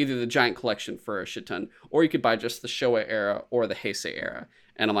either the giant collection for a shit ton, or you could buy just the Showa era or the Heisei era.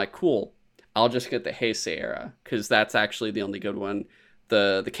 And I'm like, cool, I'll just get the Heisei era, because that's actually the only good one.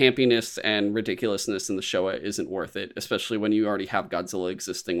 The campiness and ridiculousness in the Showa isn't worth it, especially when you already have Godzilla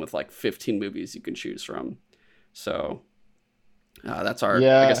existing with like 15 movies you can choose from. So that's our, I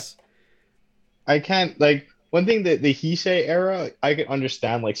guess. I can't, like, one thing that the Heisei era, I could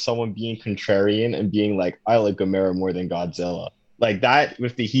understand like someone being contrarian and being like, I like Gamera more than Godzilla. Like that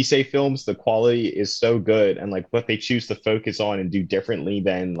with the Heisei films, the quality is so good, and like what they choose to focus on and do differently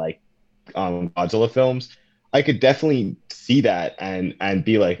than like Godzilla films, I could definitely see that and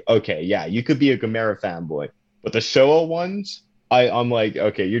be like, okay, yeah, you could be a Gamera fanboy, but the Showa ones, I'm like,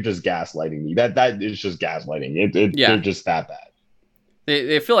 okay, you're just gaslighting me. That is just gaslighting. They're just that bad.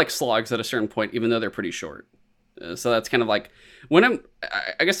 They feel like slogs at a certain point, even though they're pretty short. So that's kind of like,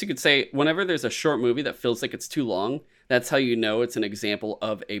 I guess you could say, whenever there's a short movie that feels like it's too long, that's how you know it's an example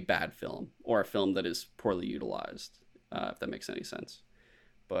of a bad film or a film that is poorly utilized, if that makes any sense.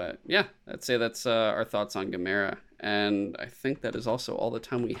 But yeah, I'd say that's our thoughts on Gamera. And I think that is also all the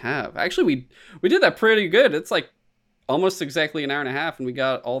time we have. Actually, we did that pretty good. It's like almost exactly an hour and a half, and we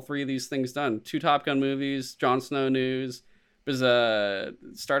got all 3 of these things done. 2 Top Gun movies, Jon Snow news, there's a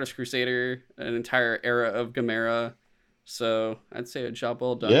Stardust Crusader, an entire era of Gamera. So I'd say a job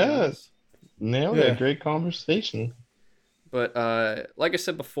well done. Yes, nailed it. Great conversation. But like I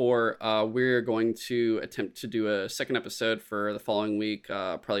said before, we're going to attempt to do a second episode for the following week,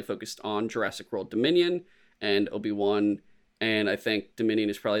 probably focused on Jurassic World Dominion and Obi-Wan. And I think Dominion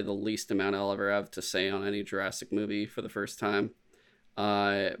is probably the least amount I'll ever have to say on any Jurassic movie for the first time.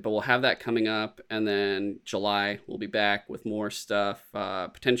 But we'll have that coming up. And then July, we'll be back with more stuff.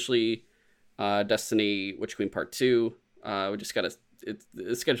 Potentially Destiny Witch Queen Part 2. We just got to...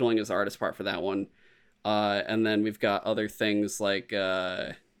 The scheduling is the hardest part for that one. And then we've got other things like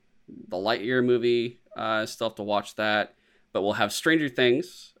the Lightyear movie. Still have to watch that. But we'll have Stranger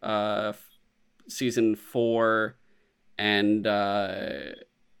Things season 4. And I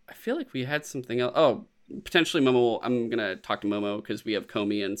feel like we had something else. Oh, potentially Momo. I'm going to talk to Momo because we have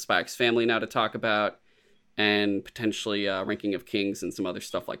Comey and Spy X Family now to talk about. And potentially Ranking of Kings and some other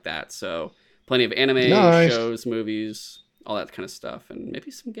stuff like that. So plenty of anime, shows, movies, all that kind of stuff, and maybe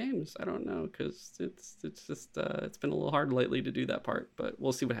some games. I don't know, because it's just it's been a little hard lately to do that part, but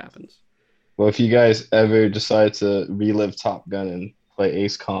we'll see what happens. Well, if you guys ever decide to relive Top Gun and play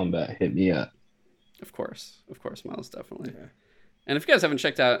Ace Combat, hit me up. Of course, Miles, definitely. Yeah. And if you guys haven't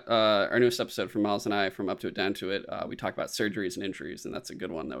checked out our newest episode from Miles and I, from Up to It Down to It, we talk about surgeries and injuries, and that's a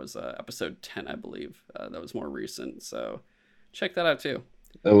good one. That was episode 10, I believe. That was more recent, so check that out too.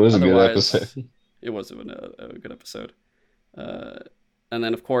 That was a good episode. It was a good episode. And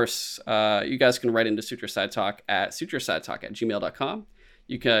then, of course, you guys can write into Suture Side Talk at suturesidetalk@gmail.com.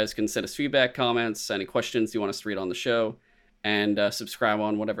 You guys can send us feedback, comments, any questions you want us to read on the show, and subscribe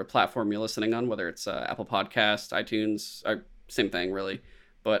on whatever platform you're listening on, whether it's Apple Podcast, iTunes, or same thing, really,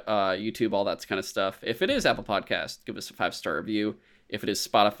 but YouTube, all that kind of stuff. If it is Apple Podcast, give us a 5-star review. If it is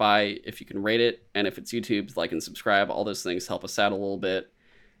Spotify, if you can rate it, and if it's YouTube, like and subscribe. All those things help us out a little bit.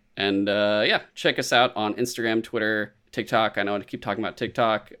 And yeah, check us out on Instagram, Twitter, TikTok. I know I keep talking about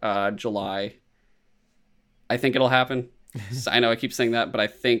TikTok. July, I think it'll happen. I know I keep saying that, but I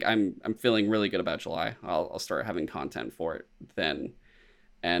think I'm feeling really good about July. I'll start having content for it then,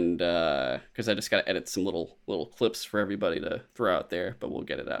 and because I just got to edit some little clips for everybody to throw out there, but we'll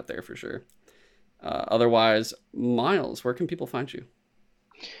get it out there for sure. Otherwise, Miles, where can people find you?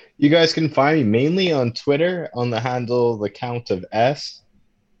 You guys can find me mainly on Twitter on the handle The Count of S,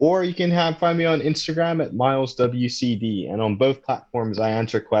 or you can find me on Instagram at MilesWCD. And on both platforms, I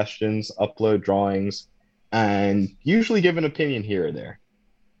answer questions, upload drawings, and usually give an opinion here or there.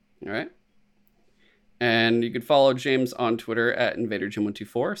 All right. And you can follow James on Twitter at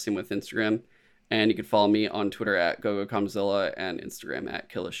InvaderJim124, same with Instagram. And you can follow me on Twitter at GoGoComzilla and Instagram at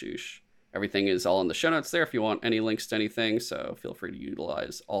Killashush. Everything is all in the show notes there if you want any links to anything, so feel free to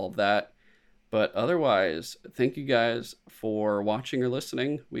utilize all of that. But otherwise, thank you guys for watching or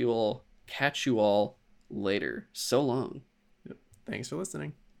listening. We will catch you all later. So long. Thanks for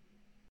listening.